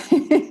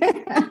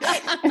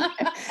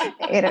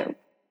 It'll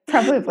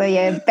probably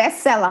a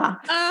bestseller.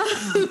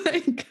 Oh my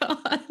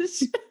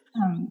gosh.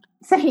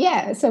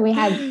 So we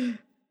had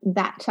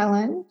that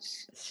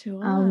challenge.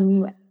 Sure.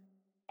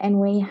 And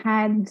we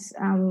had,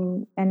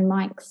 and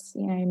Mike's,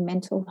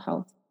 mental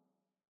health.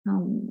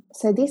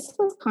 So this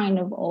was kind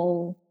of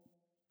all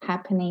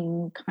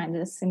happening kind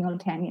of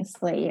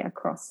simultaneously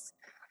across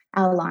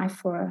our life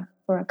for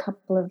a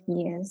couple of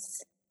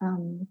years.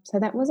 So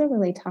that was a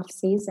really tough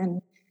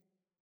season.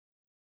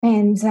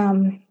 And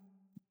so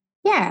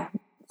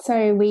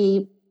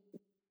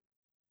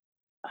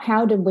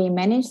how did we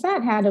manage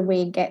that? How did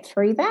we get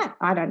through that?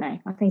 I don't know.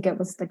 I think it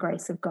was the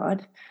grace of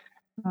God.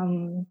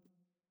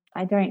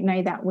 I don't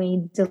know that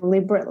we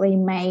deliberately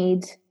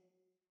made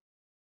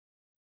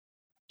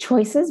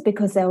choices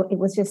because it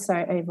was just so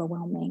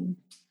overwhelming.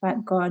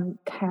 But God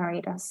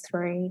carried us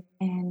through,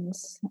 and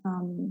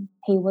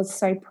He was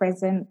so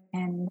present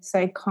and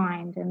so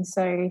kind and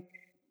so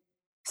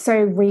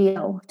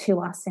real to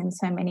us in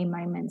so many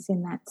moments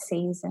in that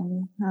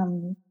season.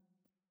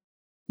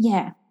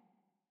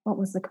 What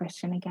was the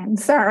question again?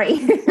 Sorry.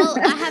 Well,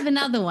 I have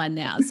another one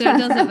now, so it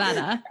doesn't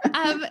matter.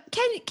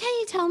 Can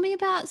you tell me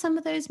about some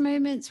of those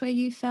moments where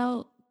you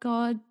felt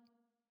God's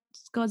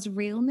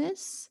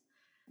realness?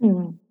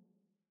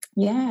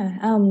 Yeah.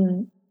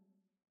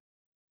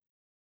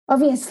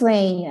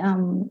 Obviously,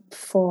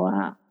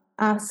 for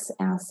us,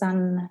 our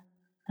son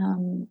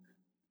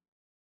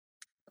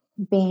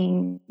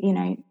being,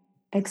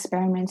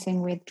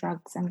 experimenting with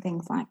drugs and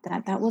things like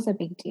that, that was a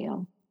big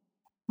deal.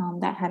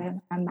 That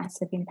had a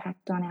massive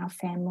impact on our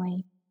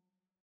family.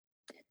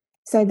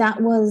 So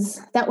that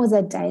was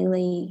a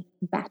daily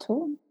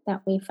battle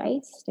that we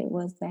faced. It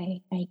was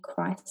a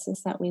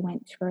crisis that we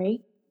went through.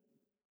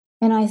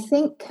 And I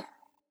think,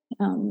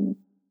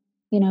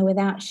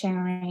 without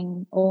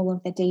sharing all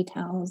of the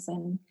details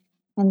and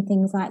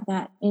things like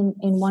that, in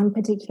one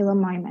particular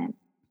moment,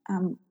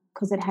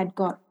 because it had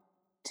got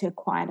to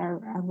quite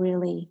a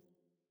really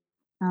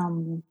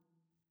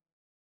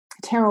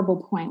terrible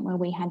point where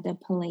we had the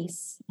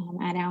police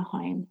at our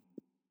home.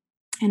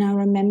 And I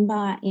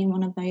remember in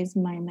one of those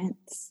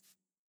moments,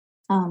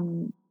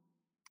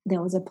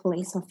 there was a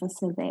police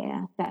officer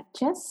there that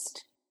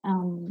just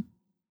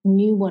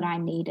knew what I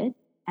needed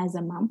as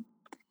a mum.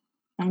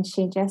 And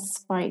she just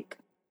spoke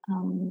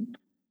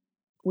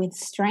with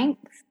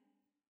strength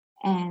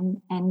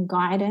and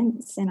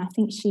guidance. And I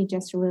think she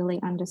just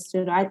really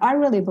understood. I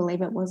really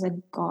believe it was a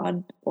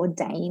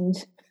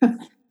God-ordained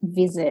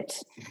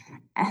visit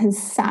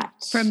as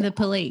such. From the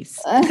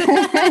police.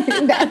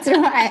 That's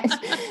right.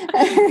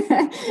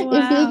 Wow.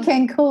 If you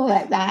can call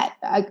it that.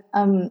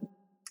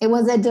 It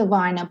was a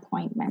divine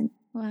appointment.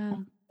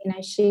 Wow.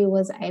 She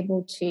was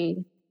able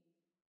to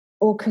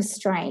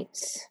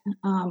orchestrate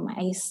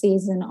a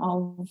season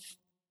of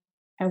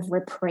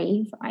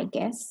reprieve, I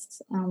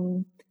guess.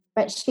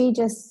 But she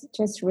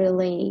just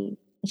really,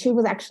 she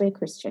was actually a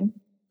Christian,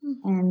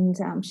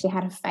 and she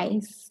had a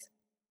faith,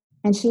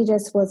 and she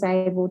just was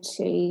able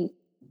to,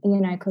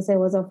 because there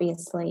was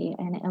obviously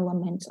an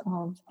element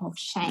of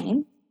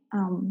shame,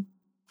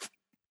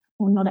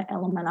 or not an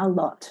element, a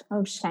lot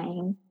of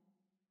shame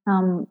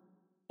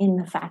in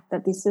the fact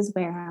that this is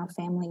where our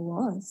family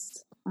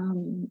was,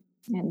 and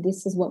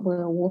this is what we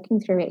were walking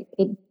through.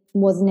 It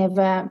was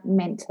never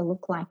meant to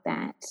look like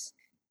that.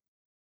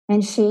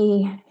 And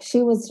she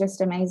was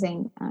just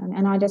amazing,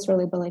 and I just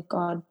really believe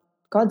God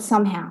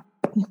somehow,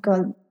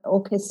 God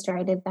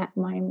orchestrated that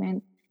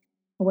moment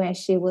where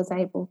she was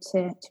able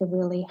to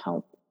really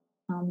help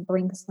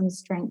bring some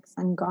strength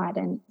and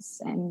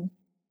guidance, and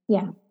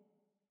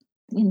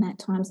in that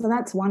time. So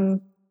that's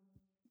one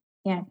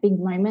big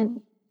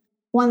moment.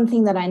 One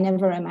thing that I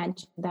never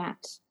imagined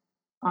that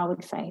I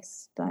would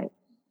face. Like,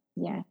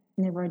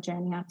 never a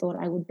journey I thought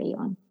I would be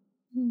on.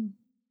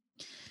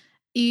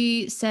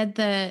 You said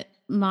that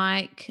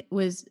Mike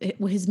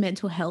his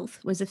mental health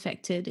was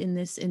affected in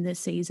this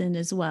season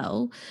as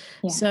well.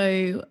 Yeah.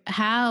 So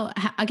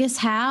I guess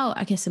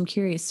I'm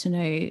curious to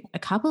know a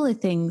couple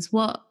of things.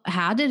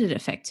 How did it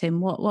affect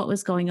him? What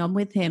was going on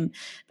with him?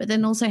 But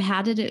then also,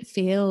 how did it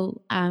feel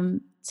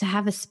to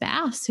have a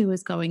spouse who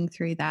was going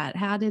through that?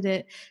 How did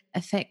it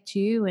affect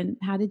you, and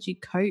how did you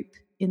cope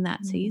in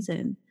that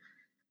season?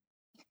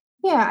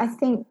 Yeah, I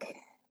think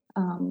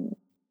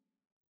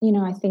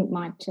I think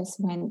Mike just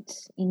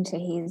went into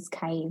his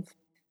cave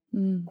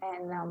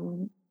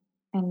and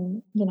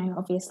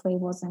obviously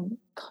wasn't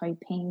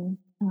coping.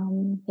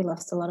 He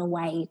lost a lot of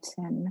weight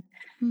and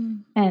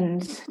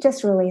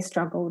just really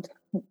struggled.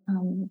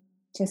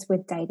 Just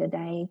with day to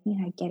day,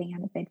 getting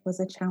out of bed was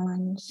a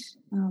challenge.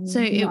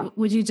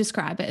 Would you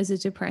describe it as a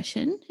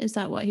depression? Is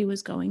that what he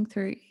was going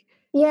through?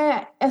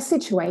 Yeah, a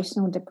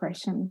situational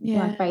depression,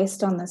 like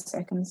based on the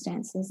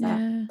circumstances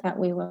that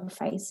we were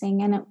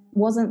facing. And it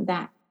wasn't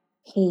that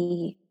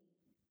he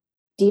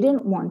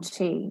didn't want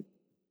to,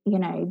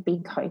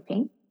 be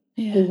coping.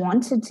 Yeah. He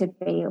wanted to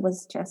be. It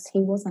was just he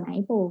wasn't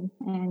able.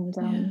 And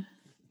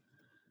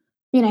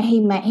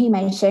he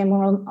may share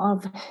more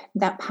of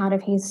that part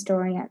of his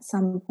story at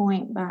some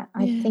point. But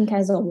I think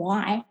as a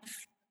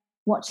wife,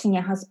 watching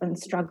your husband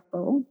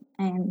struggle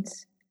and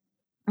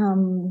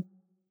that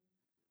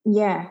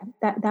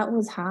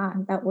was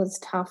hard. That was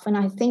tough. And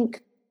I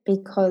think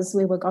because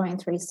we were going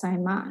through so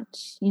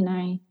much,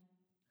 you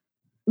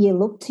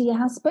look to your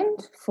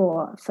husband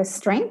for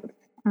strength.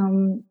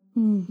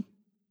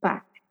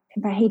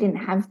 But he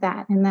didn't have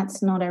that, and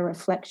that's not a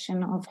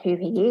reflection of who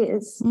he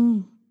is.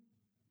 And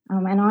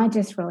I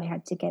just really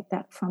had to get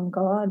that from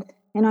God.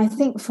 And I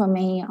think for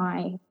me,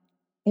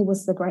 it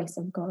was the grace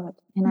of God.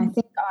 And I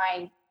think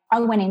I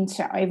went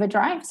into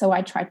overdrive, so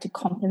I tried to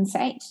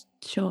compensate.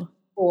 Sure.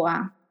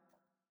 For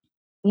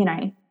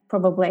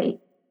probably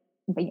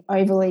be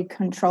overly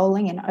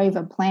controlling and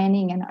over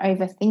planning and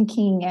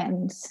overthinking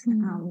and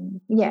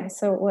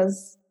so it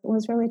was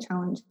really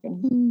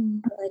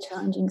challenging. A really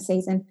challenging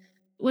season.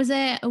 Was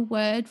there a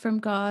word from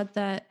God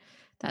that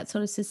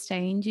sort of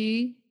sustained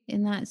you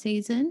in that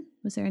season?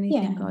 Was there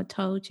anything God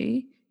told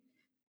you?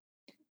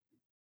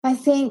 I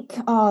think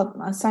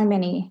so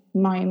many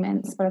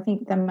moments, but I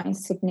think the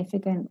most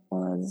significant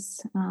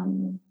was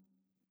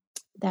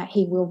that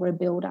he will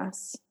rebuild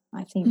us.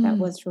 I think that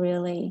was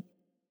really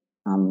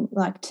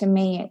to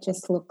me, it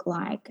just looked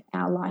like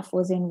our life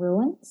was in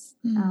ruins.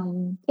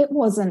 It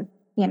wasn't,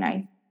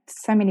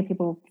 so many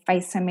people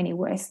face so many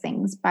worse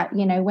things, but,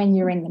 when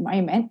you're in the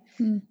moment,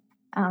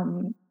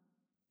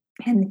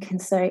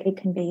 so it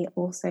can be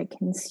also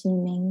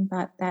consuming,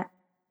 but that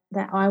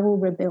I will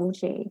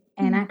rebuild you.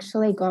 And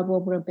actually God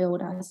will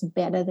rebuild us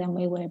better than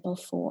we were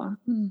before.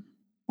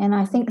 And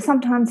I think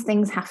sometimes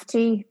things have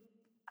to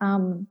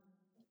come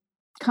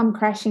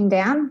crashing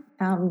down,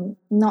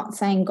 not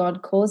saying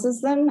God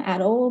causes them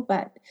at all,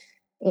 but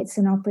it's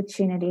an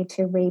opportunity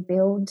to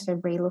rebuild, to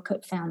relook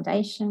at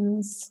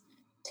foundations,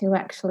 to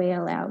actually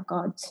allow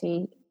God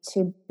to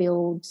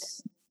build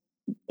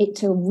it,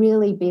 to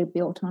really be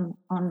built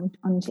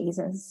on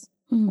Jesus.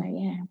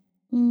 So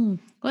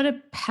what a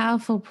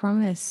powerful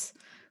promise.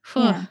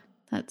 Yeah.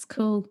 That's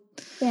cool.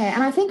 Yeah,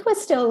 and I think we're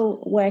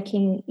still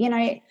working,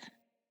 we're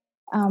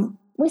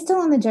still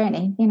on the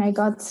journey.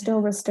 God's still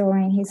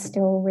restoring. He's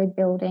still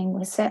rebuilding.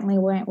 We certainly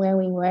weren't where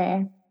we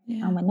were.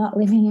 We're not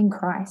living in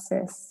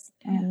crisis.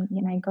 And,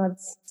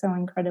 God's so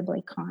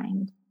incredibly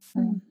kind.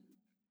 So,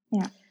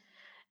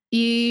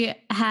 You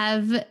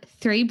have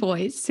 3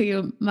 boys, so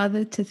you're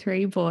mother to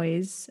 3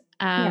 boys.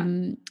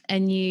 And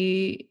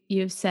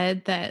you've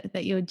said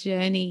that your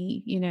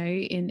journey,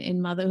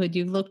 in motherhood,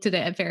 you've looked at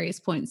it at various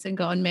points and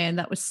gone, man,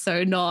 that was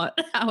so not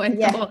how I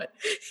thought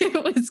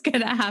it was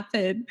going to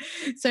happen.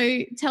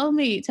 So tell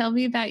me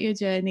about your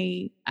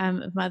journey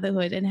of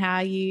motherhood and how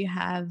you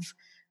have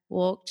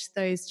walked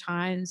those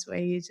times where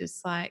you're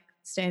just like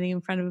standing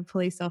in front of a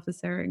police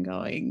officer and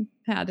going,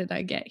 how did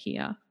I get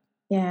here?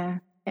 Yeah.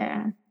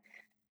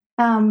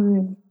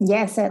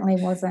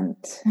 Certainly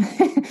wasn't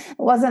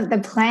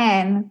the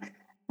plan.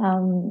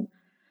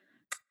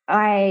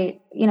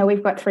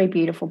 We've got 3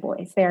 beautiful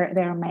boys.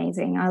 They're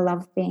amazing. I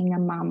love being a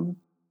mum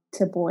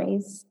to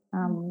boys.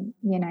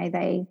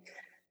 They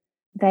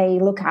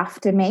look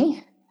after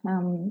me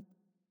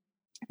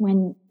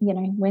when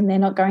they're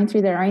not going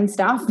through their own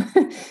stuff.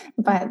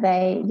 But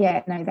they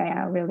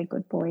are really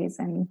good boys.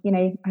 And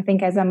I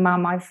think as a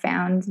mum, I've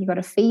found you got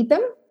to feed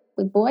them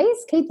with boys,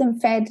 keep them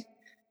fed,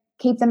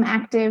 keep them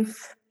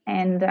active,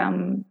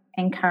 and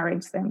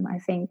encourage them. I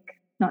think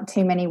not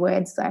too many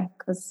words though,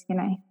 because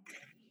I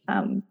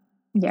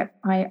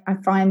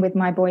find with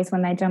my boys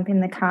when they jump in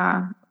the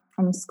car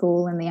from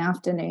school in the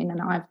afternoon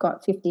and I've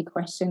got 50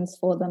 questions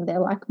for them, they're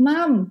like,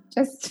 Mum,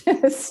 just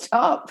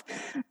stop.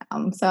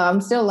 So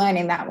I'm still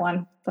learning that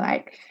one.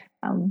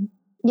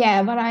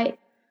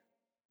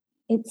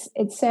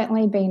 It's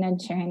certainly been a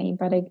journey,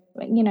 but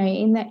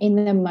in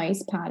the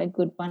most part a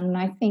good one. And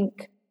I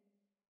think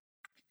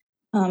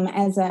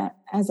as a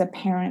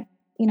parent,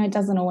 it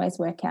doesn't always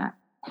work out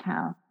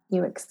how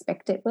you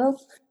expect it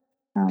will.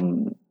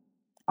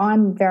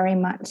 I'm very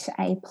much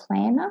a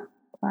planner.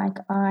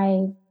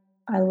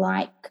 I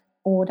like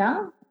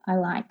order. I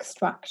like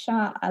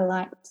structure. I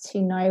like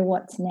to know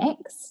what's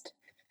next.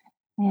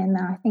 And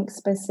I think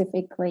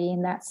specifically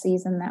in that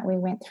season that we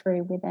went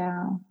through with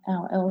our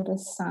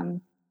eldest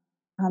son,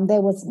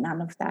 there was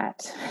none of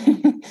that.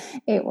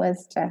 It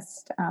was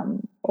just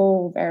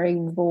all very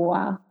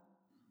raw.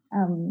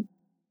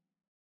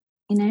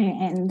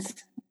 and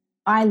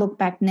I look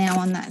back now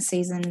on that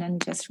season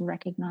and just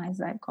recognize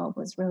that God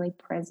was really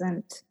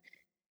present,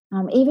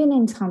 even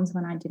in times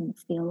when I didn't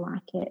feel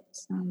like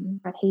it,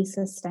 but he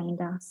sustained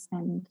us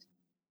and,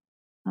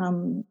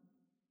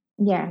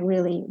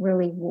 really,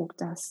 really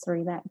walked us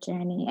through that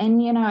journey.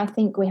 And, I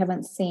think we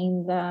haven't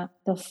seen the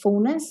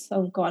fullness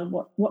of God,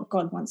 what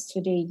God wants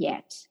to do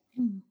yet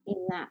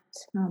in that.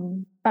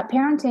 But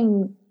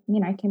parenting,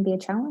 can be a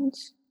challenge.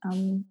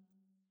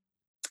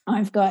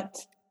 I've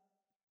got,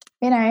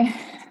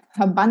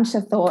 a bunch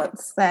of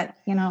thoughts that,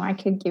 I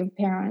could give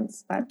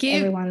parents, but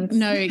everyone's...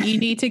 No, you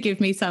need to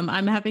give me some.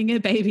 I'm having a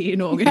baby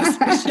in August,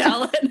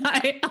 Michelle, and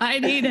I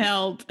need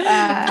help.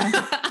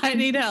 I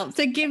need help.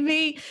 So give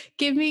me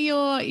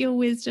your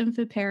wisdom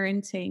for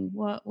parenting.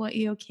 What are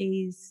your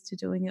keys to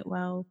doing it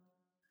well?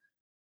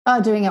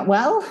 Oh, doing it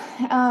well?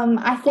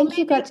 I think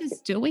you got...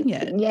 just doing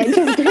it. Yeah,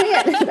 just doing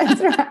it.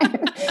 That's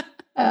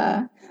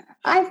right.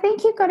 I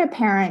think you've got to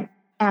parent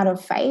out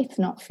of faith,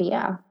 not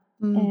fear.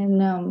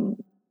 And,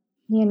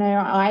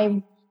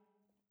 I've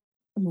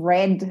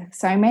read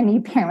so many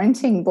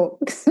parenting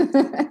books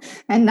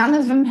and none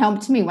of them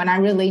helped me when I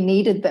really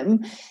needed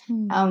them.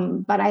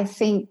 But I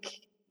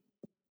think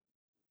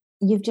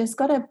you've just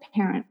got to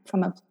parent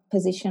from a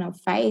position of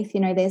faith.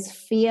 There's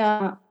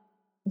fear,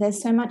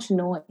 there's so much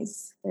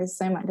noise, there's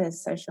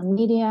social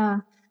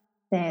media,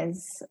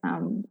 there's,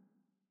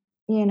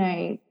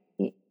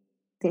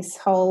 this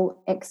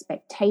whole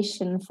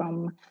expectation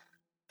from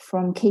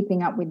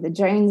keeping up with the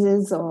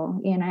Joneses or,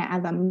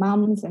 other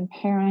mums and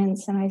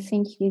parents. And I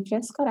think you've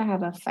just got to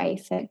have a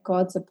faith that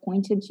God's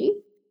appointed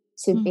you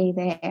to be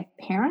their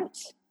parent,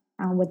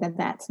 whether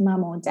that's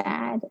mum or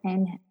dad,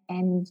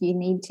 and you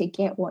need to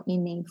get what you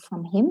need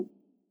from him.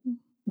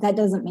 That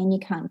doesn't mean you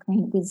can't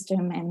glean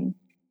wisdom and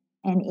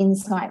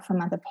insight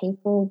from other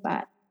people,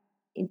 but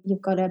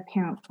you've got to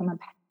parent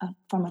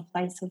from a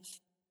place of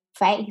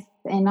faith.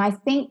 And I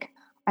think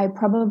I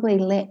probably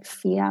let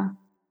fear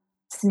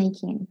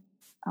sneak in.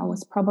 I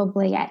was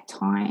probably at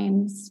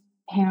times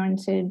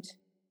parented,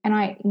 and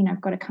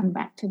I've got to come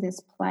back to this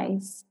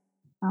place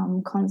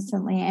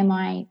constantly. Am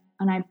I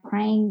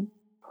praying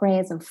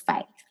prayers of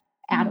faith,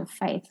 out of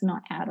faith,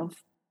 not out of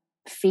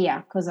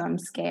fear, because I'm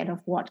scared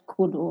of what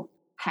could or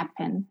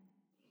happen.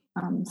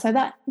 So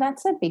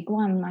that's a big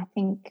one. I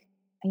think,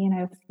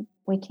 if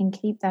we can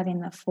keep that in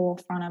the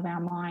forefront of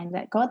our mind,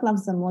 that God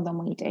loves them more than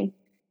we do,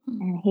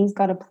 and he's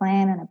got a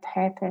plan and a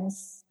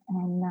purpose,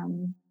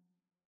 and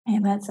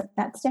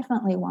that's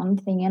definitely one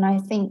thing. And I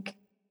think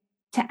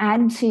to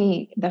add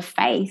to the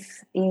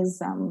faith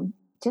is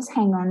just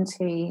hang on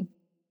to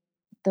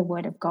the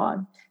word of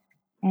God,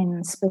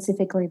 and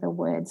specifically the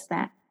words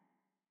that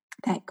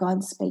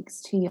God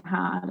speaks to your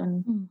heart.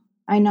 And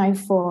I know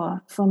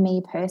for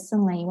me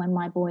personally, when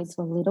my boys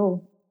were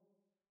little,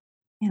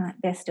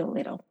 they're still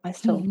little. They're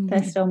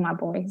still my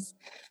boys.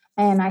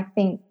 And I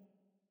think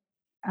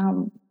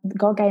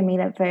God gave me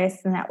that verse,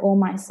 and that all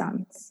my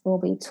sons will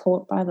be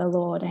taught by the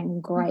Lord,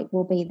 and great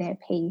will be their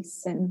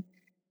peace. And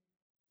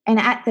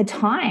at the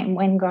time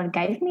when God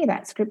gave me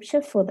that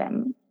scripture for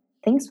them,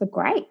 things were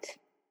great.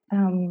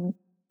 It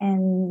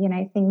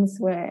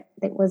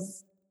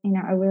was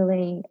a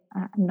really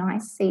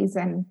nice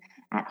season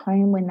at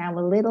home when they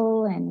were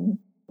little, and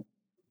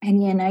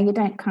you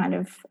don't kind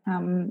of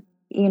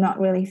you're not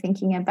really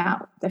thinking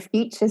about the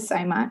future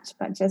so much,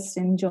 but just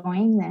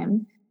enjoying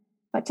them.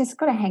 But just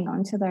got to hang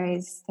on to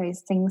those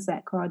things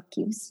that God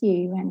gives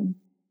you. And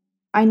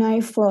I know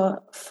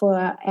for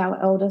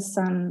our eldest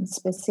son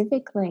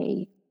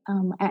specifically,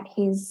 at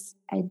his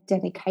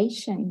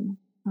dedication,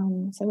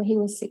 so when he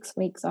was 6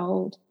 weeks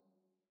old,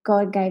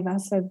 God gave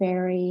us a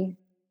very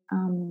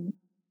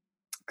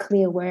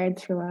clear word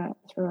through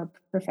a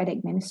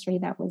prophetic ministry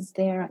that was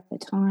there at the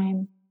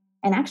time,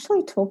 and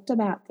actually talked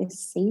about this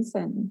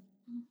season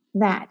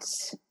that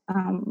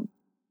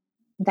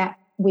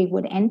we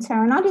would enter.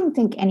 And I didn't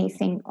think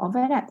anything of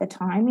it at the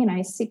time.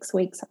 6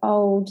 weeks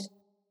old,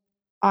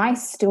 I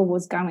still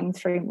was going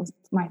through with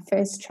my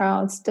first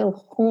child,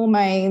 still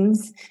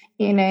hormones,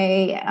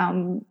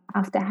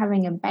 after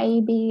having a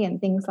baby and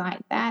things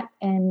like that.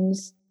 And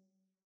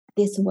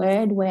this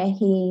word where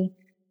he,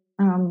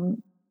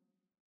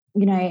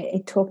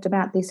 it talked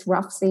about this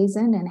rough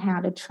season and how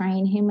to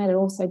train him. It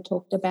also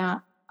talked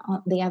about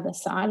the other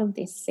side of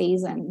this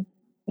season,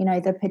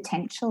 the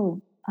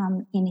potential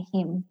in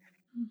him.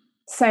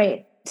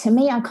 So to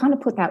me, I kind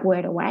of put that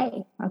word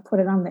away. I put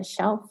it on the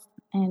shelf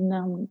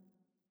and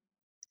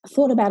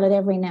thought about it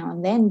every now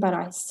and then, but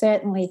I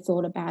certainly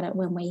thought about it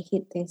when we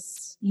hit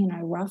this,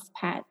 rough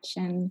patch,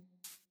 and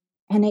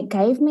it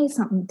gave me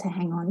something to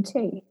hang on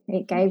to.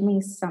 It gave me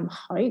some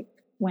hope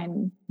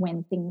when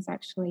things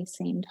actually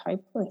seemed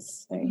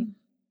hopeless. So,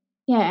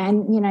 yeah,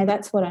 and,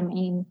 that's what I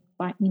mean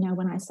by,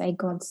 when I say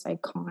God's so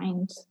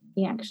kind,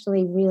 he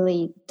actually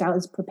really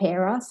does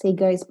prepare us. He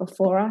goes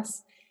before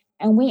us,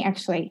 and we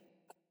actually,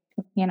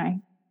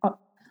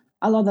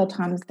 a lot of the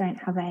times don't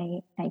have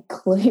a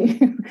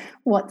clue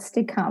what's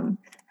to come,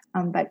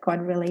 but God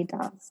really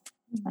does.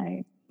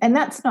 So, and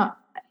that's not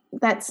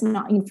that's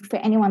not for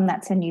anyone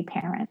that's a new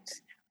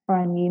parent or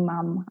a new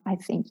mum. I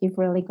think you've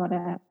really got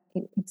to,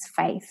 it's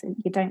faith.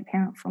 You don't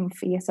parent from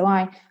fear. So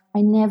I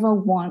never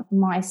want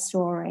my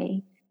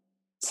story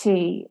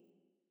to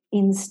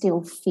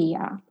instill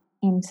fear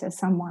into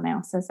someone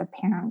else as a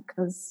parent,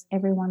 because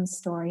everyone's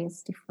story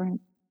is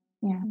different.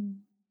 Yeah.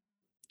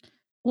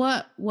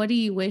 What do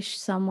you wish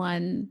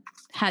someone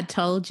had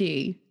told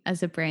you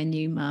as a brand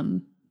new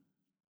mum?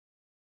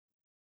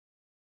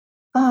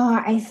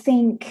 Oh, I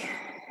think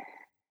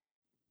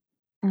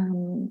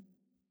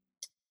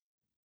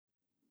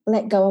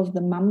let go of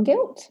the mum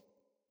guilt,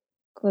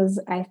 because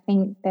I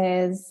think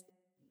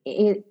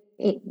it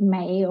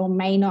may or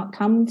may not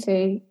come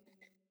to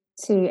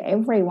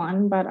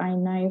everyone, but I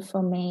know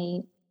for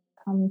me,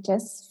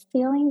 just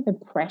feeling the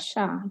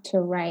pressure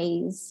to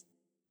raise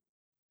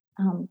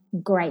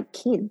great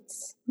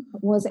kids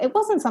it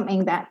wasn't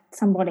something that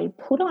somebody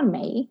put on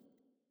me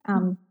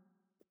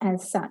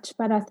as such,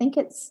 but I think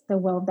it's the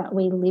world that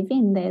we live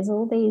in. There's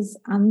all these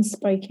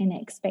unspoken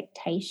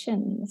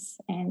expectations,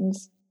 and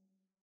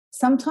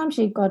sometimes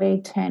you've got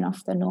to turn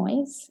off the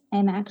noise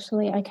and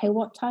actually, okay,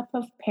 what type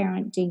of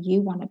parent do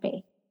you want to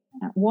be?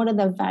 What are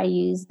the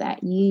values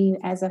that you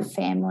as a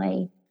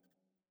family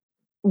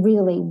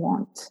really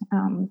want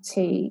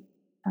to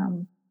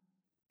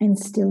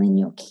instill in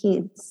your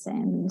kids?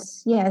 And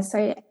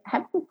so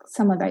having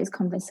some of those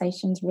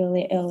conversations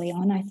really early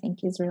on, I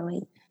think, is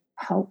really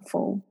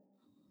helpful.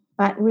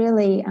 But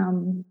really,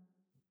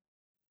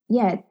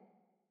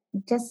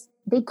 just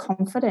be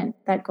confident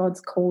that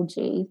God's called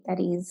you, that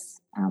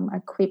He's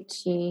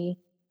equipped you,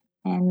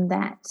 and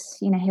that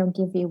He'll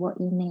give you what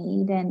you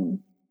need. And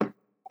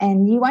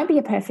you won't be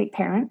a perfect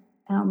parent,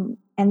 and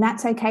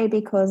that's okay,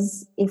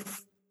 because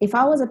if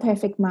I was a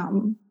perfect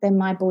mum, then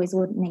my boys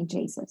wouldn't need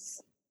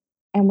Jesus,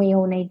 and we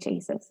all need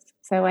Jesus.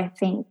 So I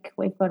think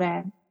we've got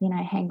to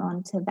hang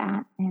on to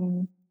that.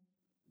 And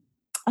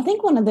I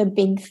think one of the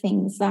big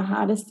things, the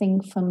hardest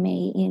thing for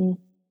me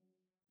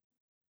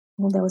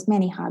there was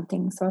many hard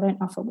things, so I don't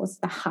know if it was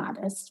the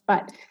hardest,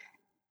 but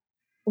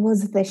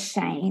was the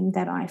shame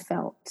that I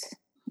felt,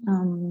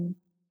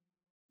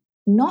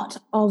 not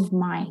of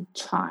my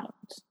child,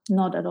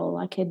 not at all.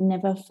 I could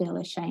never feel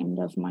ashamed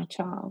of my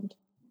child,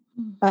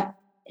 but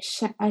a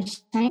shame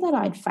that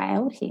I'd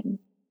failed him,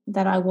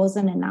 that I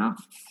wasn't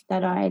enough,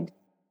 that I'd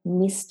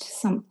missed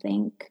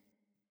something,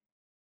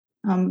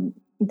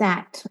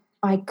 that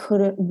I could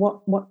have,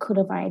 what could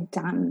have I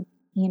done,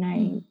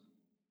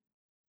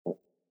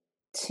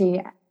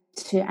 to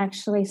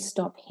actually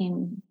stop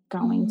him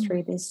going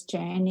through this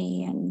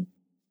journey. And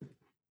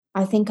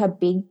I think a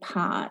big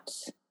part,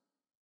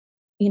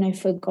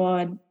 for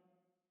God,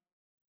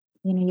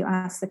 you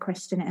asked the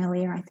question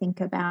earlier, I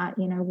think, about,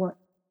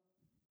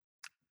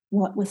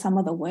 what were some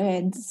of the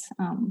words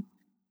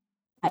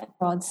that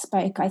God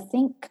spoke. I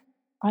think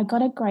I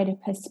got a greater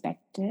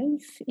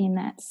perspective in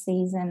that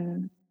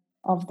season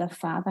of the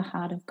Father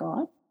heart of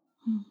God.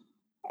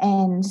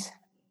 And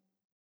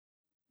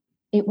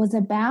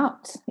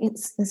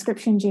it's the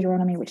scripture in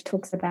Deuteronomy which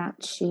talks about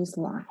choose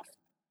life.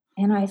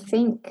 And I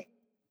think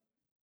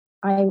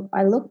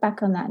I look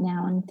back on that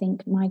now and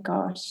think, my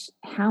gosh,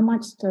 how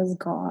much does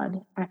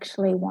God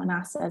actually want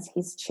us as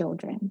His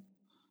children,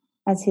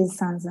 as His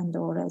sons and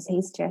daughters?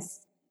 He's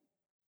just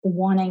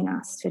wanting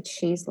us to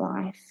choose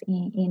life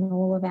in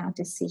all of our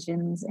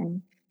decisions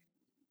and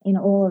in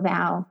all of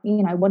our,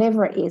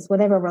 whatever it is,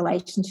 whatever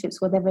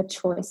relationships, whatever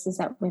choices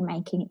that we're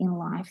making in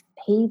life.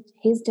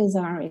 His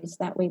desire is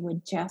that we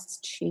would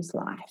just choose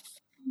life.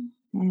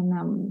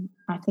 And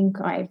I think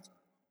I've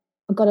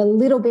got a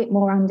little bit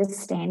more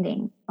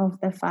understanding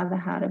of the Father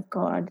heart of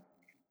God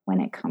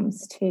when it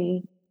comes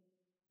to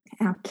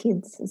our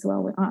kids as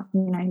well.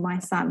 My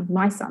sons,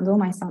 all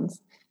my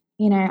sons,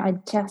 I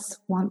just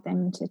want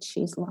them to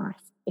choose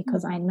life,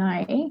 because I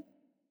know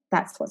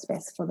that's what's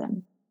best for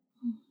them.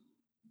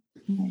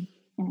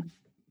 Yeah.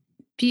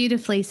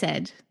 Beautifully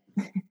said.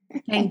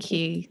 Thank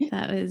you.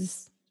 That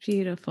was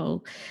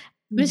beautiful.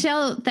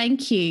 Michelle,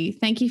 thank you.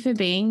 Thank you for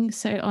being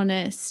so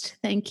honest.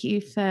 Thank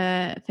you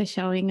for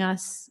showing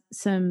us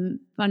some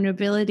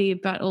vulnerability,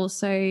 but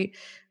also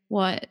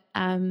what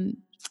kind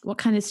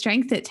of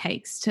strength it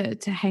takes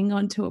to hang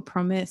on to a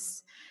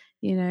promise,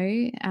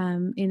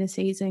 in a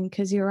season,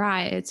 because you're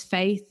right, it's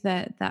faith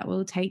that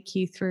will take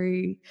you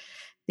through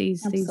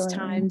these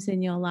times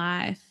in your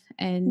life.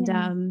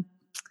 And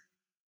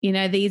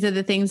these are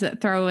the things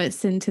that throw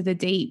us into the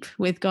deep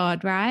with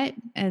God, right?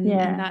 And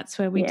that's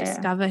where we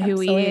discover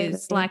who He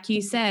is. Like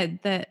you said,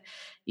 that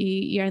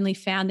you only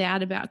found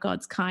out about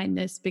God's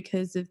kindness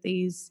because of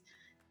these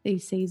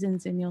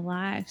seasons in your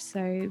life.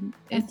 So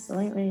it's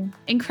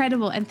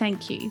incredible. And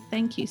thank you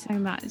so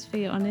much for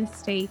your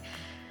honesty.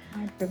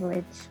 My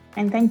privilege.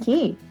 And thank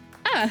you.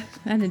 I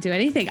didn't do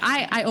anything.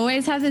 I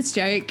always have this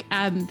joke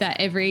that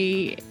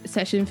every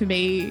session for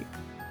me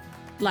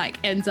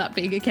ends up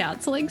being a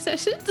counselling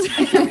session.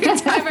 Every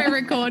time I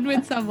record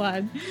with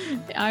someone,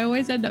 I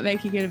always end up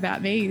making it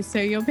about me. So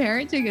your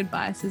parenting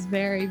advice is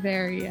very,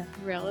 very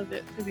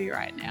relevant for me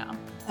right now.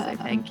 So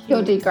thank you.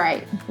 You'll do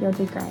great.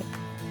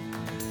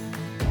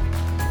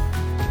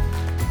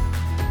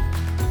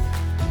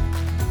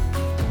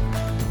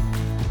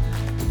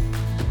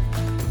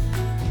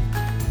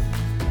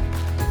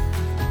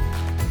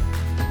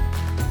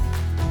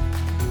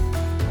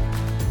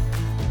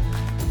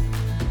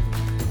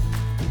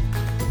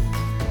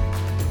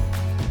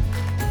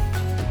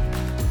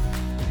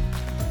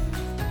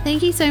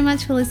 Thank you so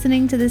much for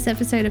listening to this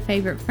episode of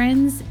Favourite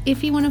Friends.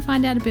 If you want to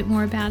find out a bit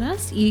more about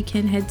us, you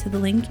can head to the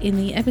link in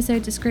the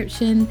episode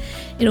description.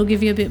 It'll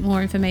give you a bit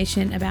more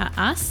information about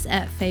us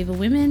at Favour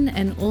Women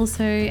and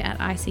also at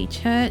IC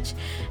Church.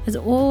 As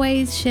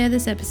always, share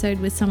this episode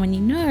with someone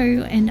you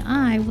know, and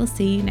I will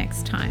see you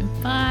next time.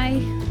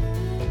 Bye.